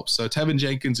will help. So Tevin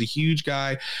Jenkins, a huge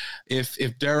guy. If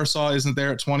Darisaw isn't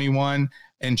there at 21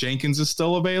 and Jenkins is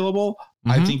still available,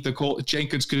 I think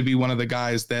Jenkins could be one of the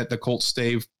guys that the Colts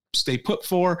stay put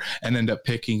for and end up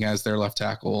picking as their left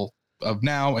tackle of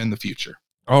now and the future.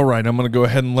 All right, I'm going to go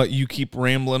ahead and let you keep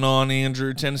rambling on,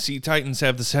 Andrew. Tennessee Titans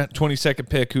have the 22nd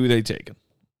pick. Who are they taking?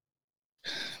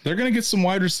 They're going to get some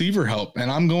wide receiver help, and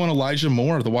I'm going Elijah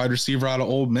Moore, the wide receiver out of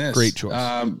Ole Miss. Great choice.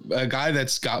 A guy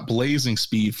that's got blazing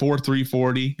speed, 4.3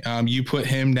 40. You put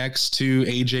him next to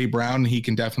A.J. Brown, and he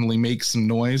can definitely make some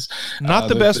noise. Not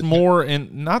the best Moore,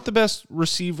 and not the best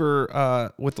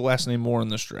receiver with the last name Moore in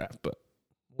this draft, but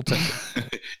we'll take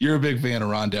it. You're a big fan of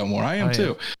Rondale Moore. I am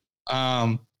too.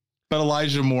 But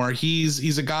Elijah Moore,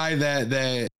 he's a guy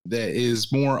that is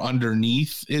more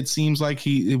underneath. It seems like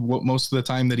most of the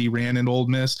time that he ran in Ole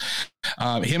Miss.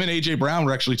 Him and A.J. Brown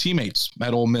were actually teammates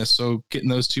at Ole Miss, so getting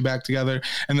those two back together.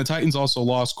 And the Titans also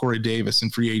lost Corey Davis in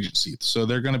free agency, so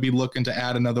they're going to be looking to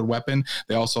add another weapon.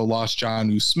 They also lost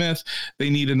Jonnu Smith. They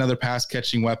need another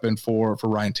pass-catching weapon for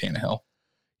Ryan Tannehill.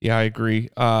 Yeah, I agree.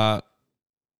 I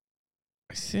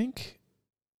think...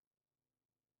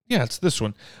 Yeah, it's this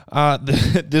one.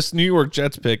 This New York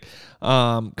Jets pick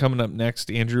coming up next,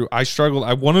 Andrew. I struggled.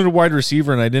 I wanted a wide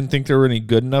receiver, and I didn't think there were any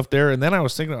good enough there. And then I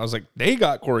was like, they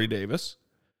got Corey Davis.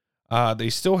 They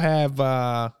still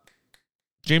have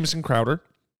Jamison Crowder.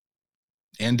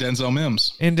 And Denzel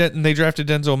Mims. And they drafted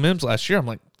Denzel Mims last year. I'm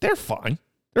like, they're fine.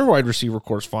 Their wide receiver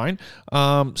core's fine.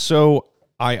 So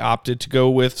I opted to go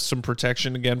with some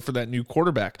protection again for that new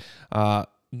quarterback.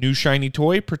 New shiny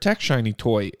toy, protect shiny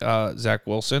toy, Zach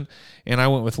Wilson. And I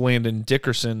went with Landon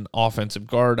Dickerson, offensive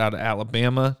guard out of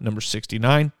Alabama, number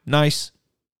 69. Nice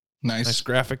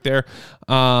graphic there.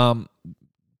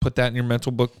 Put that in your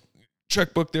mental book,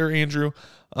 checkbook there, Andrew.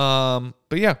 But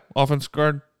yeah, offensive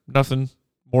guard, nothing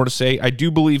more to say. I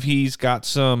do believe he's got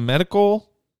some medical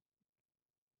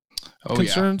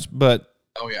concerns, but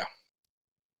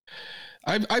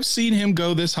I've seen him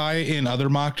go this high in other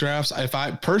mock drafts. If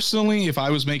I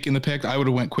was making the pick, I would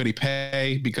have went Kwity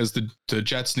Paye because the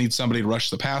Jets need somebody to rush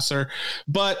the passer.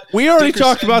 But we already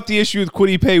talked about the issue with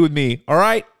Kwity Paye with me. All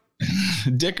right.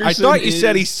 Dickerson. I thought you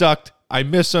said he sucked. I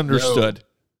misunderstood.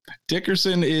 No.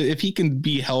 Dickerson, if he can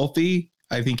be healthy,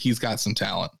 I think he's got some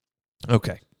talent.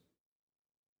 Okay.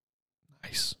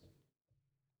 Nice.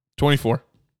 24.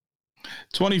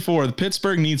 24. The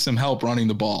Pittsburgh needs some help running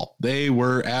the ball. They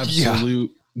were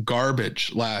absolute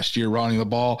garbage last year running the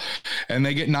ball, and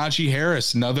they get Najee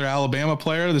Harris, another Alabama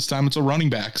player. This time it's a running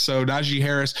back. So Najee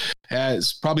Harris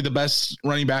has probably the best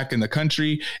running back in the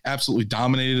country, absolutely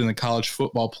dominated in the college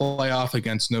football playoff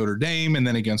against Notre Dame and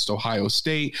then against Ohio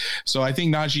State. So I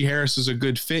think Najee Harris is a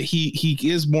good fit. He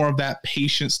is more of that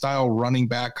patient style running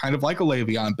back, kind of like a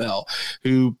Le'Veon Bell,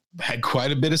 who had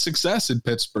quite a bit of success in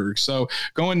Pittsburgh. So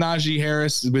going Najee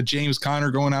Harris with James Conner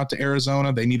going out to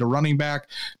Arizona, they need a running back.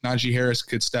 Najee Harris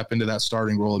could step into that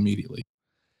starting role immediately.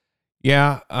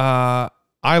 Yeah,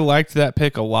 I liked that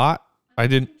pick a lot. I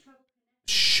didn't.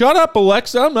 Shut up,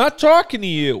 Alexa. I'm not talking to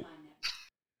you.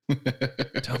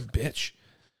 Dumb bitch.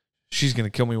 She's going to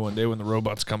kill me one day when the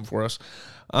robots come for us.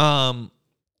 I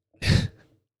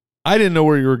didn't know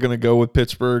where you were going to go with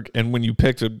Pittsburgh, and when you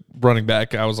picked a running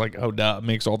back, I was like, oh, duh, it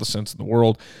makes all the sense in the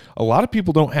world. A lot of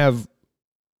people don't have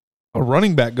a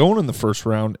running back going in the first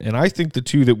round, and I think the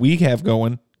two that we have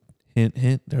going, hint,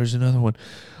 hint, there's another one.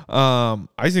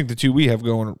 I think the two we have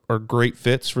going are great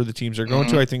fits for the teams they're going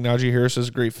to. I think Najee Harris is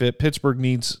a great fit. Pittsburgh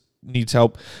needs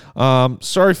help.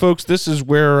 Sorry, folks, this is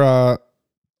where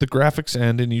the graphics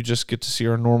end, and you just get to see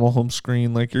our normal home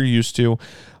screen like you're used to.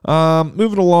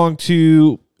 Moving along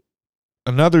to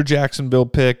another Jacksonville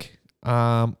pick.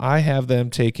 I have them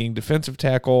taking defensive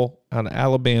tackle out of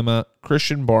Alabama,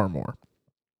 Christian Barmore.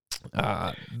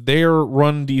 Their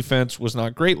run defense was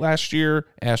not great last year.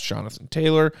 Ask Jonathan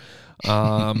Taylor.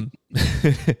 But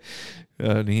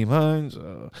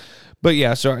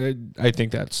yeah, so I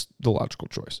think that's the logical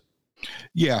choice.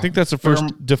 Yeah, I think that's the first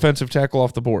defensive tackle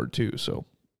off the board too. So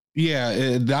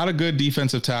yeah, not a good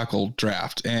defensive tackle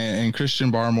draft, and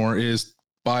Christian Barmore is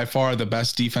by far the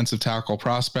best defensive tackle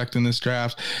prospect in this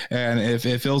draft, and if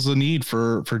it fills the need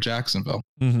for Jacksonville.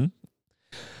 Mm-hmm.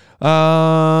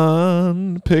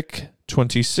 Pick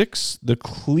 26, the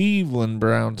Cleveland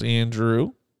Browns,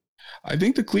 Andrew. I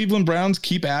think the Cleveland Browns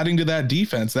keep adding to that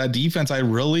defense. That defense, I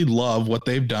really love what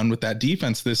they've done with that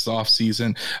defense this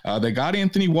offseason. They got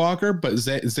Anthony Walker, but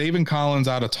Zaven Collins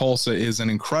out of Tulsa is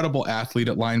an incredible athlete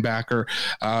at linebacker.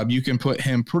 You can put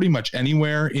him pretty much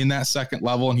anywhere in that second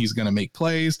level, and he's going to make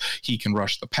plays. He can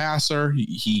rush the passer.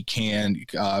 He can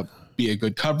be a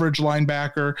good coverage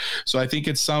linebacker. So I think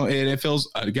it fills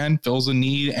a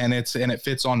need, and it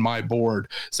fits on my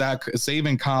board.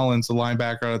 Zaven Collins, the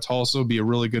linebacker out of Tulsa, would be a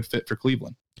really good fit for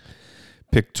Cleveland.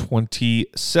 Pick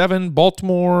 27,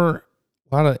 Baltimore.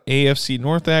 A lot of AFC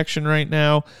North action right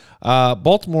now.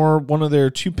 Baltimore, one of their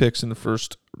two picks in the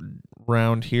first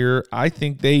round here. I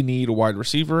think they need a wide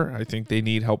receiver. I think they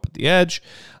need help at the edge.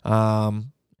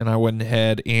 And I went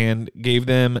ahead and gave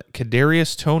them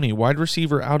Kadarius Toney, wide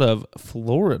receiver out of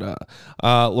Florida.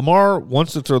 Lamar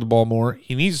wants to throw the ball more.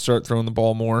 He needs to start throwing the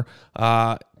ball more.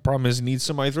 Problem is he needs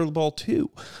somebody to throw the ball too.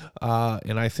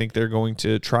 And I think they're going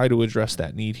to try to address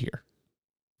that need here.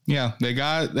 Yeah, they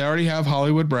already have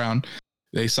Hollywood Brown.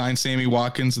 They signed Sammy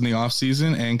Watkins in the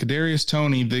offseason, and Kadarius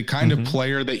Toney, the kind of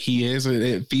player that he is,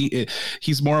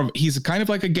 he's kind of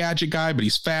like a gadget guy, but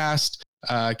he's fast,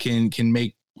 can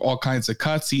make all kinds of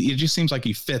cuts. It just seems like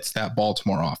he fits that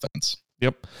Baltimore offense.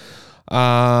 Yep.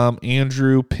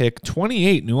 Andrew, pick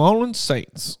 28, New Orleans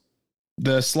Saints.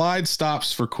 The slide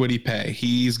stops for Kwity Paye.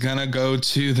 He's going to go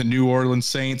to the New Orleans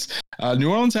Saints.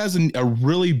 New Orleans has a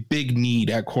really big need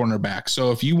at cornerback.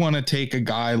 So if you want to take a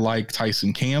guy like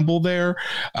Tyson Campbell there,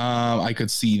 I could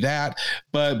see that.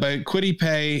 But Kwity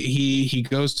Paye, he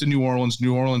goes to New Orleans.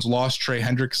 New Orleans lost Trey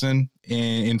Hendrickson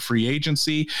in free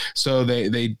agency. So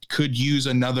they could use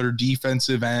another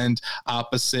defensive end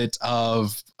opposite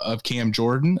of Cam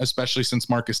Jordan, especially since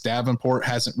Marcus Davenport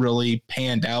hasn't really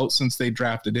panned out since they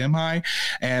drafted him high.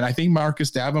 And I think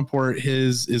Marcus Davenport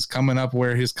is coming up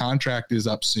where his contract is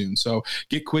up soon. So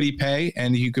get Kwity Paye,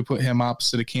 and you could put him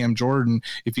opposite of Cam Jordan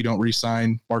if you don't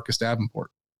re-sign Marcus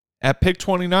Davenport. At pick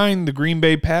 29, the Green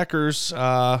Bay Packers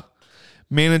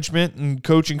management and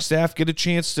coaching staff get a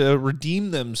chance to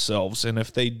redeem themselves. And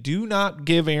if they do not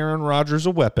give Aaron Rodgers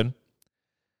a weapon,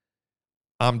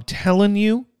 I'm telling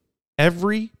you,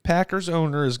 every Packers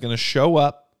owner is going to show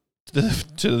up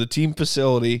to the team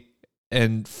facility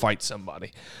and fight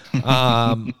somebody.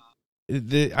 I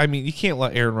mean, you can't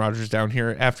let Aaron Rodgers down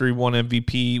here after he won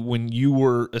MVP when you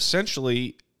were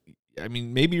essentially, I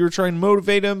mean, maybe you were trying to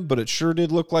motivate him, but it sure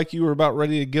did look like you were about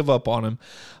ready to give up on him.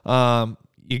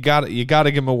 You got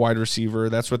to give him a wide receiver.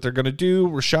 That's what they're going to do.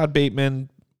 Rashad Bateman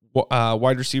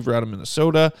wide receiver out of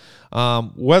Minnesota.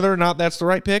 Whether or not that's the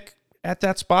right pick at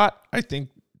that spot, I think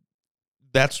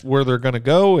that's where they're going to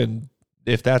go. And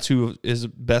if that's who is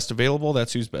best available,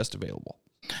 that's who's best available.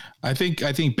 I think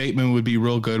Bateman would be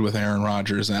real good with Aaron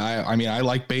Rodgers. And I mean, I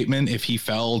like Bateman if he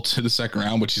fell to the second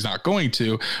round, which he's not going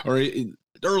to, or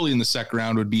early in the second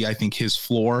round would be, I think, his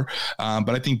floor. But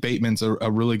I think Bateman's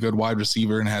a really good wide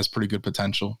receiver and has pretty good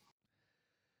potential.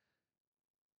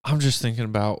 I'm just thinking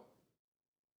about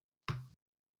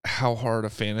how hard a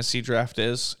fantasy draft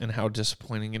is and how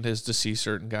disappointing it is to see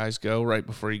certain guys go right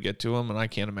before you get to them. And I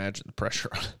can't imagine the pressure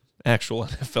on actual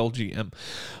NFL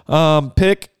GM.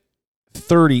 Pick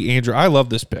 30, Andrew. I love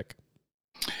this pick.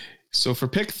 So for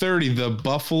pick 30, the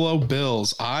Buffalo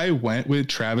Bills, I went with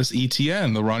Travis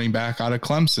Etienne, the running back out of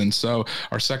Clemson. So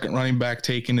our second running back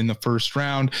taken in the first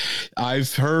round.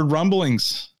 I've heard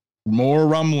more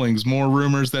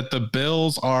rumors that the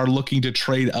Bills are looking to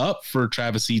trade up for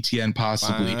Travis Etienne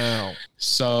possibly. Wow.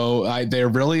 So they're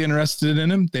really interested in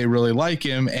him. They really like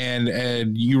him.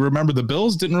 And you remember the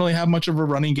Bills didn't really have much of a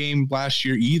running game last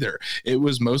year either. It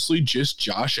was mostly just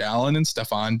Josh Allen and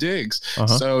Stephon Diggs.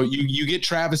 So you get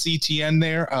Travis Etienne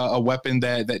there, a weapon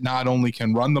that not only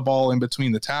can run the ball in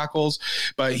between the tackles,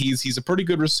 but he's a pretty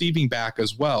good receiving back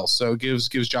as well. So gives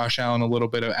Josh Allen a little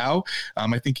bit of out.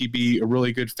 I think he'd be a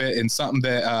really good fit and something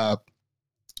that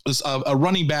a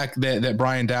running back that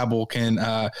Brian Daboll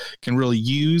can really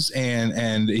use,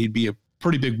 and he'd be a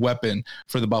pretty big weapon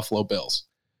for the Buffalo Bills.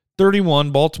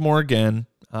 31, Baltimore again.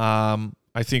 I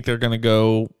think they're going to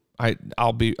go. I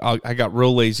got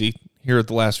real lazy here at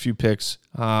the last few picks.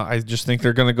 I just think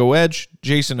they're going to go edge.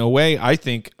 Jason Oweh, I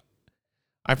think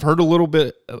I've heard a little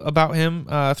bit about him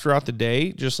throughout the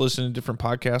day, just listening to different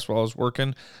podcasts while I was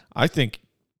working. I think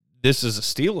this is a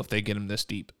steal if they get him this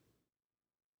deep.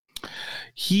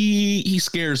 He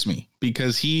scares me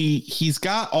because he's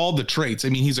got all the traits. I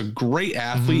mean, he's a great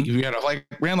athlete. He had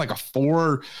ran like a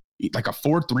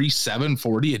 4.37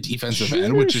 40 at defensive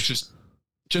end, which is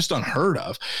just unheard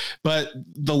of. But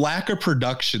the lack of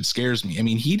production scares me. I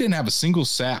mean, he didn't have a single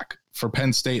sack for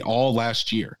Penn State all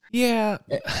last year. Yeah,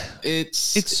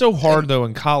 it's so hard though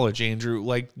in college, Andrew.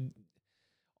 Like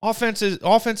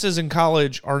offenses in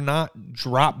college are not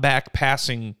drop back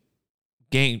passing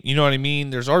game. You know what I mean?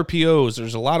 There's RPOs,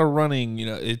 there's a lot of running. You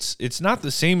know, it's not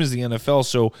the same as the NFL.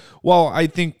 So while I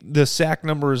think the sack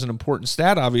number is an important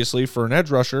stat, obviously, for an edge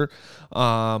rusher,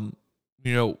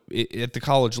 you know, at the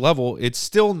college level, it's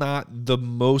still not the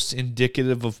most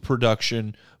indicative of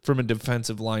production from a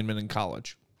defensive lineman in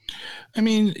college. I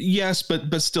mean, yes,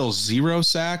 but still 0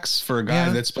 sacks for a guy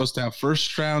that's supposed to have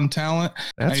first round talent.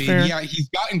 That's fair. Yeah, he's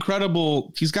got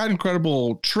incredible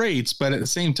traits, but at the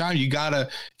same time, you gotta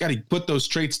put those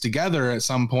traits together at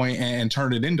some point and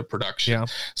turn it into production. Yeah.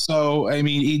 So I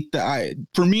mean,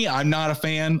 for me, I'm not a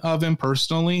fan of him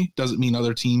personally. Doesn't mean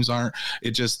other teams aren't.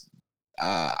 It just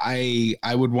I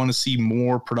would want to see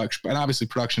more production, and obviously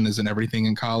production isn't everything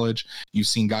in college. You've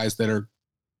seen guys that are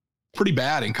pretty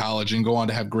bad in college and go on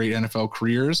to have great NFL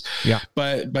careers. Yeah.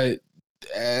 But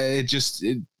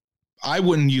I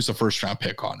wouldn't use a first round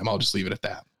pick on him. I'll just leave it at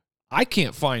that. I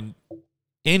can't find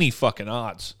any fucking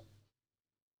odds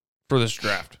for this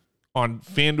draft on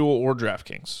FanDuel or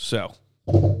DraftKings. So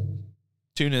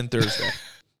tune in Thursday.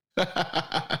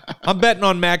 I'm betting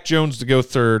on Mac Jones to go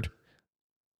third.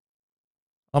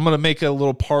 I'm going to make a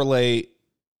little parlay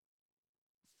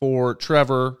for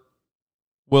Trevor,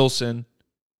 Wilson,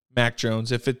 Mac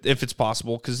Jones, if it's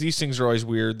possible, because these things are always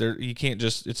weird. You can't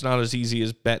just, it's not as easy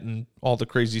as betting all the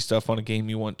crazy stuff on a game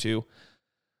you want to.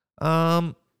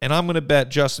 And I'm going to bet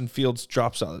Justin Fields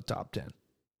drops out of the top 10.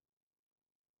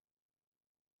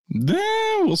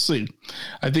 We'll see.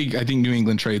 I think New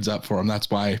England trades up for him.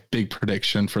 That's my big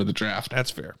prediction for the draft.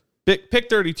 That's fair. Pick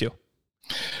 32.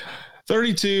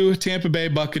 32, Tampa Bay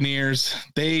Buccaneers.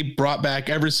 They brought back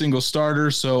every single starter,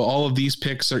 so all of these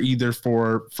picks are either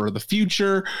for the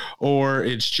future or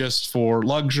it's just for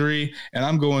luxury. And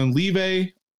I'm going Levi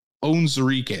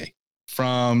Onwuzurike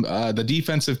from the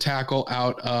defensive tackle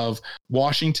out of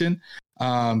Washington.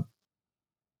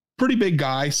 Pretty big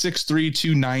guy, 6'3",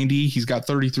 290. He's got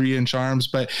 33-inch arms,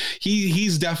 but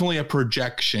he's definitely a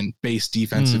projection-based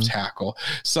defensive tackle.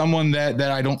 Someone that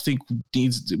I don't think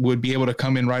would be able to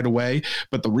come in right away.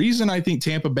 But the reason I think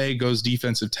Tampa Bay goes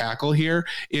defensive tackle here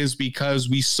is because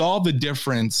we saw the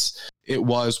difference it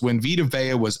was when Vita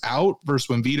Vea was out versus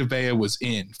when Vita Vea was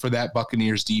in for that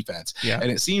Buccaneers defense. Yeah.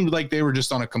 And it seemed like they were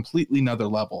just on a completely another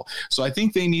level. So I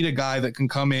think they need a guy that can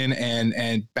come in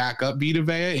and back up Vita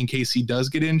Vea in case he does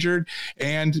get injured.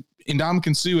 And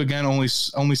Ndamukong Suh again only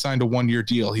signed a 1-year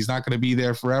deal. He's not going to be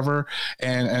there forever,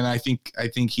 and I think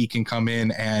he can come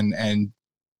in and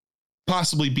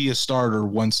possibly be a starter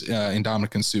once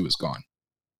Ndamukong Suh is gone.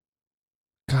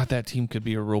 God, that team could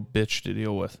be a real bitch to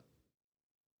deal with.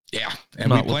 Yeah,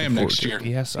 and we play them next year.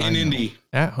 Yes, in Indy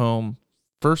at home.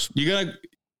 First, you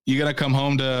gonna come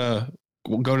home to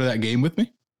go to that game with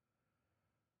me?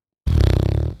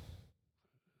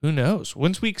 Who knows?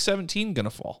 When's week 17 gonna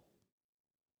fall?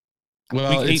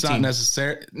 Well, it's not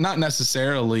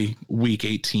necessarily week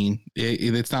 18.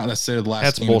 It's not necessarily the last.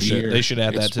 That's game bullshit. Of the year. They should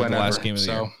add that to the last game of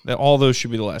the year. All those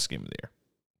should be the last game of the year.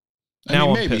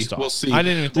 Now I'm pissed off. We'll see. I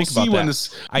didn't even think about that.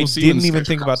 I didn't even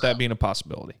think about that being a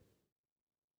possibility.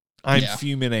 I'm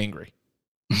fuming angry.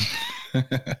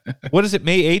 What is it?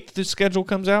 May 8th the schedule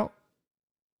comes out?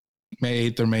 May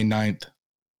 8th or May 9th.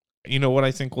 You know what I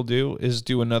think we'll do is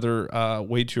do another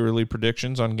way too early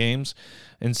predictions on games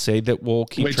and say that we'll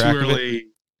keep track of it.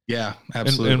 Yeah,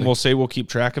 absolutely. And we'll say we'll keep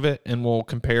track of it and we'll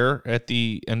compare at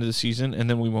the end of the season, and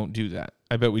then we won't do that.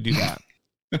 I bet we do that.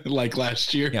 Like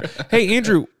last year. Yeah. Hey,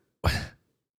 Andrew,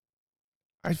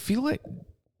 I feel like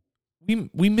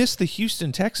we missed the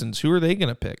Houston Texans. Who are they going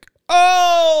to pick?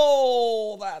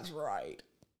 Oh, that's right.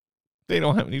 They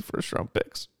don't have any first-round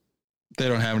picks. They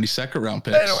don't have any second-round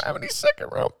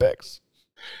picks.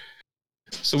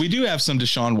 So we do have some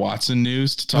Deshaun Watson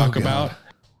news to talk about.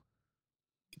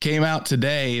 Came out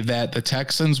today that the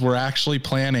Texans were actually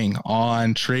planning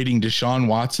on trading Deshaun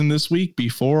Watson this week.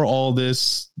 Before all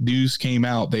this news came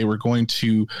out, they were going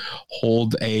to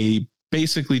hold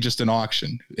basically just an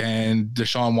auction, and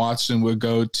Deshaun Watson would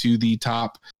go to the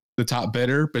top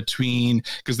bidder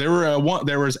because there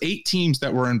was 8 teams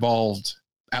that were involved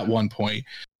at one point.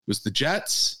 It was the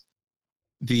Jets,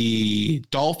 the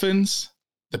Dolphins,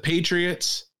 the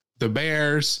Patriots, the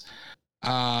Bears.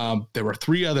 There were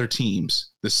 3 other teams.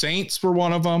 The Saints were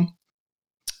one of them.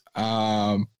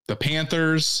 The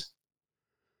Panthers,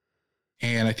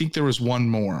 and I think there was one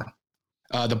more.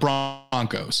 The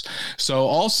Broncos. So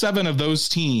all 7 of those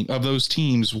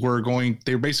teams were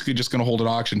basically just going to hold an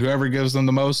auction. Whoever gives them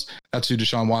the most, that's who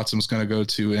Deshaun Watson was going to go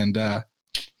to. And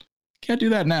can't do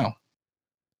that now.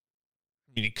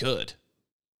 I mean, he could.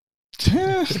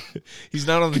 He's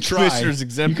not on the commissioner's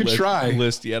exempt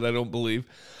list yet, I don't believe.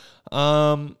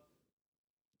 Damn.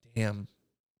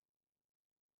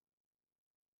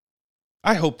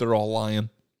 I hope they're all lying.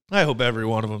 I hope every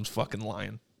one of them's fucking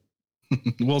lying.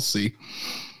 We'll see.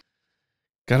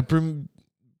 Got to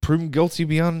prove him guilty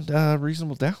beyond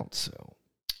reasonable doubt. So,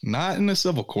 not in a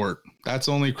civil court. That's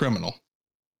only criminal.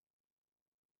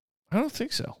 I don't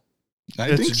think so.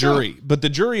 It's a jury, but the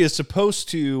jury is supposed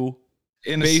to.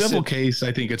 In a civil case,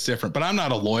 I think it's different. But I'm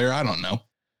not a lawyer. I don't know.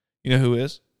 You know who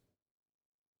is?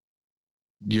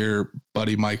 Your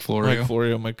buddy Mike Florio. Mike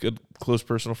Florio, my good close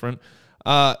personal friend.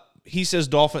 He says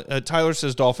Tyler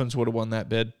says Dolphins would have won that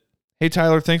bid. Hey,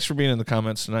 Tyler, thanks for being in the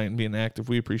comments tonight and being active.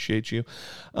 We appreciate you.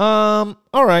 All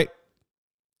right.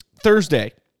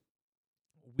 Thursday,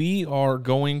 we are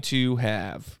going to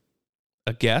have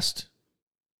a guest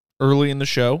early in the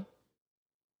show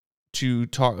to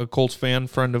talk, a Colts fan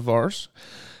friend of ours,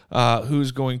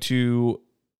 who's going to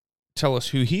tell us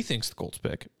who he thinks the Colts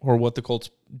pick or what the Colts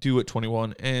do at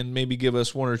 21 and maybe give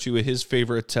us one or two of his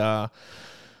favorite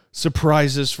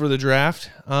surprises for the draft.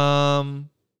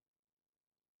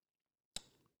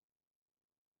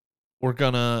 We're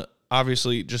going to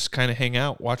obviously just kind of hang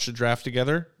out, watch the draft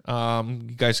together.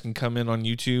 You guys can come in on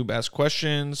YouTube, ask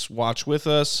questions, watch with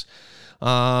us.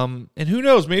 And who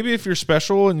knows, maybe if you're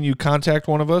special and you contact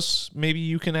one of us, maybe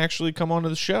you can actually come onto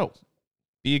the show,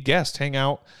 be a guest, hang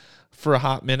out for a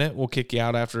hot minute. We'll kick you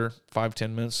out after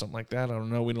 5-10 minutes, something like that. I don't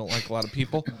know. We don't like a lot of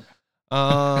people.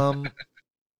 But,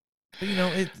 you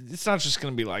know, it's not just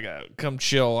going to be like a come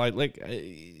chill.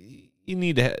 You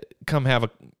need to come have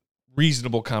a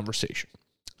reasonable conversation.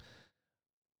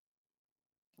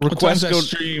 What time's that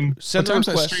stream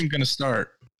going to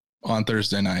start on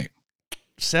Thursday night?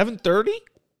 7:30?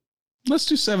 Let's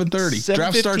do 7:30.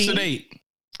 Draft starts at 8.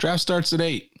 Draft starts at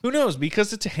 8. Who knows?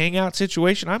 Because it's a hangout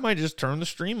situation, I might just turn the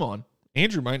stream on.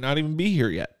 Andrew might not even be here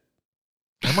yet.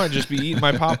 I might just be eating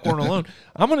my popcorn alone.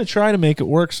 I'm going to try to make it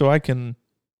work so I can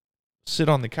sit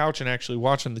on the couch and actually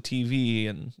watch on the TV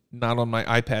and not on my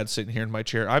iPad sitting here in my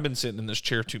chair. I've been sitting in this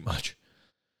chair too much.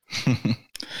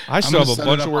 I still have a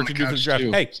bunch of work to do for the draft.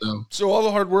 Too, hey, so all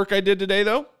the hard work I did today,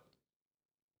 though,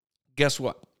 guess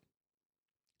what?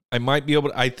 I might be able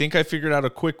to, I think I figured out a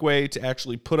quick way to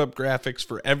actually put up graphics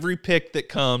for every pick that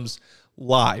comes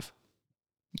live.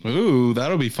 Ooh,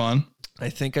 that'll be fun. I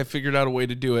think I figured out a way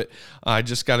to do it. I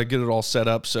just got to get it all set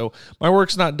up. So my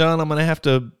work's not done. I'm going to have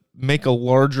to make a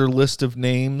larger list of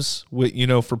names with,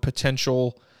 for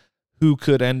potential who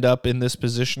could end up in this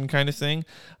position kind of thing.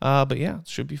 But yeah, it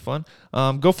should be fun.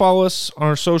 Go follow us on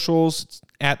our socials. It's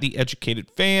at The Educated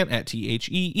Fan, at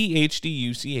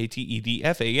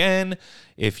TheEducatedFan.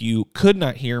 If you could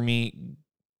not hear me,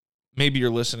 maybe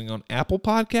you're listening on Apple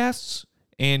Podcasts,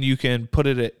 and you can put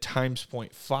it at times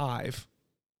 0.5.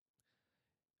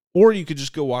 Or you could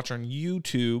just go watch on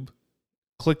YouTube,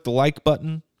 click the like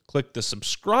button, click the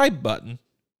subscribe button,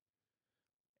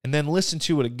 and then listen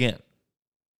to it again.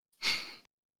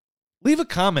 Leave a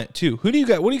comment, too. What do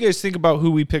you guys think about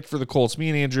who we picked for the Colts? Me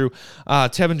and Andrew,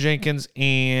 Tevin Jenkins,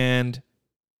 and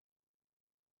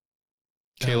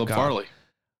Caleb Farley.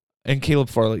 And Caleb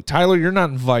Farley. Tyler, you're not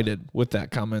invited with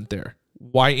that comment there.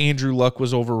 Why Andrew Luck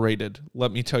was overrated.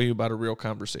 Let me tell you about a real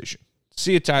conversation.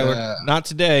 See you, Tyler. Not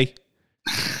today.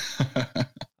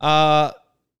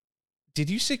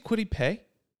 Did you say Kwity Paye?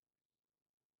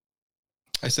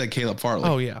 I said Caleb Farley.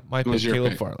 Oh, yeah. My pick,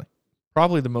 Caleb Farley.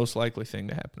 Probably the most likely thing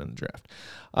to happen in the draft.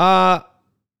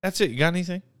 That's it. You got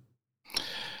anything?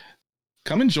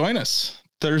 Come and join us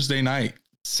Thursday night,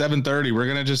 7:30.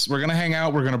 We're gonna hang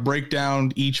out. We're gonna break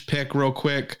down each pick real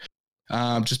quick.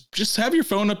 Just have your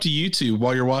phone up to YouTube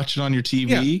while you're watching on your TV.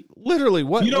 Yeah, literally,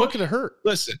 what could it hurt?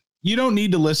 Listen, you don't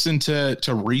need to listen to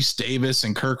Reese Davis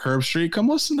and Kirk Herbstreit. Come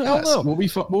listen to us. No.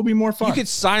 We'll be more fun. You could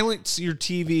silence your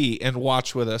TV and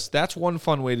watch with us. That's one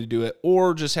fun way to do it.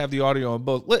 Or just have the audio on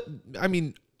both. What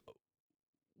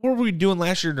were we doing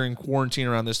last year during quarantine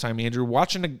around this time, Andrew?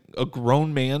 Watching a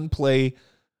grown man play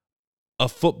a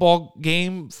football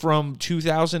game from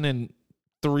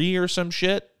 2003 or some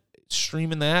shit.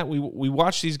 Streaming that. We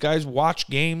watch these guys watch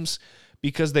games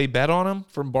because they bet on them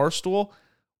from Barstool.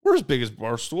 We're as big as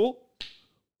Barstool.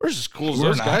 We're as cool as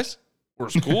those guys. We're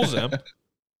as cool as them.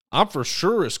 I'm for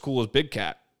sure as cool as Big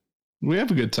Cat. We have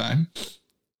a good time.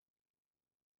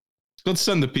 Let's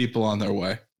send the people on their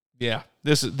way. Yeah.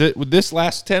 This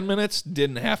last 10 minutes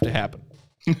didn't have to happen.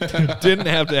 Didn't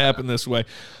have to happen this way.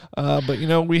 But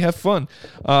we have fun.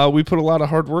 We put a lot of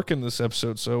hard work in this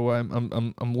episode, so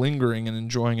I'm lingering and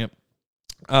enjoying it.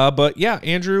 But yeah,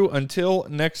 Andrew, until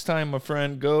next time, my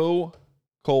friend, go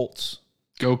Colts.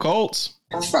 Go Colts.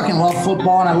 I fucking love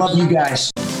football, and I love you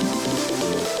guys.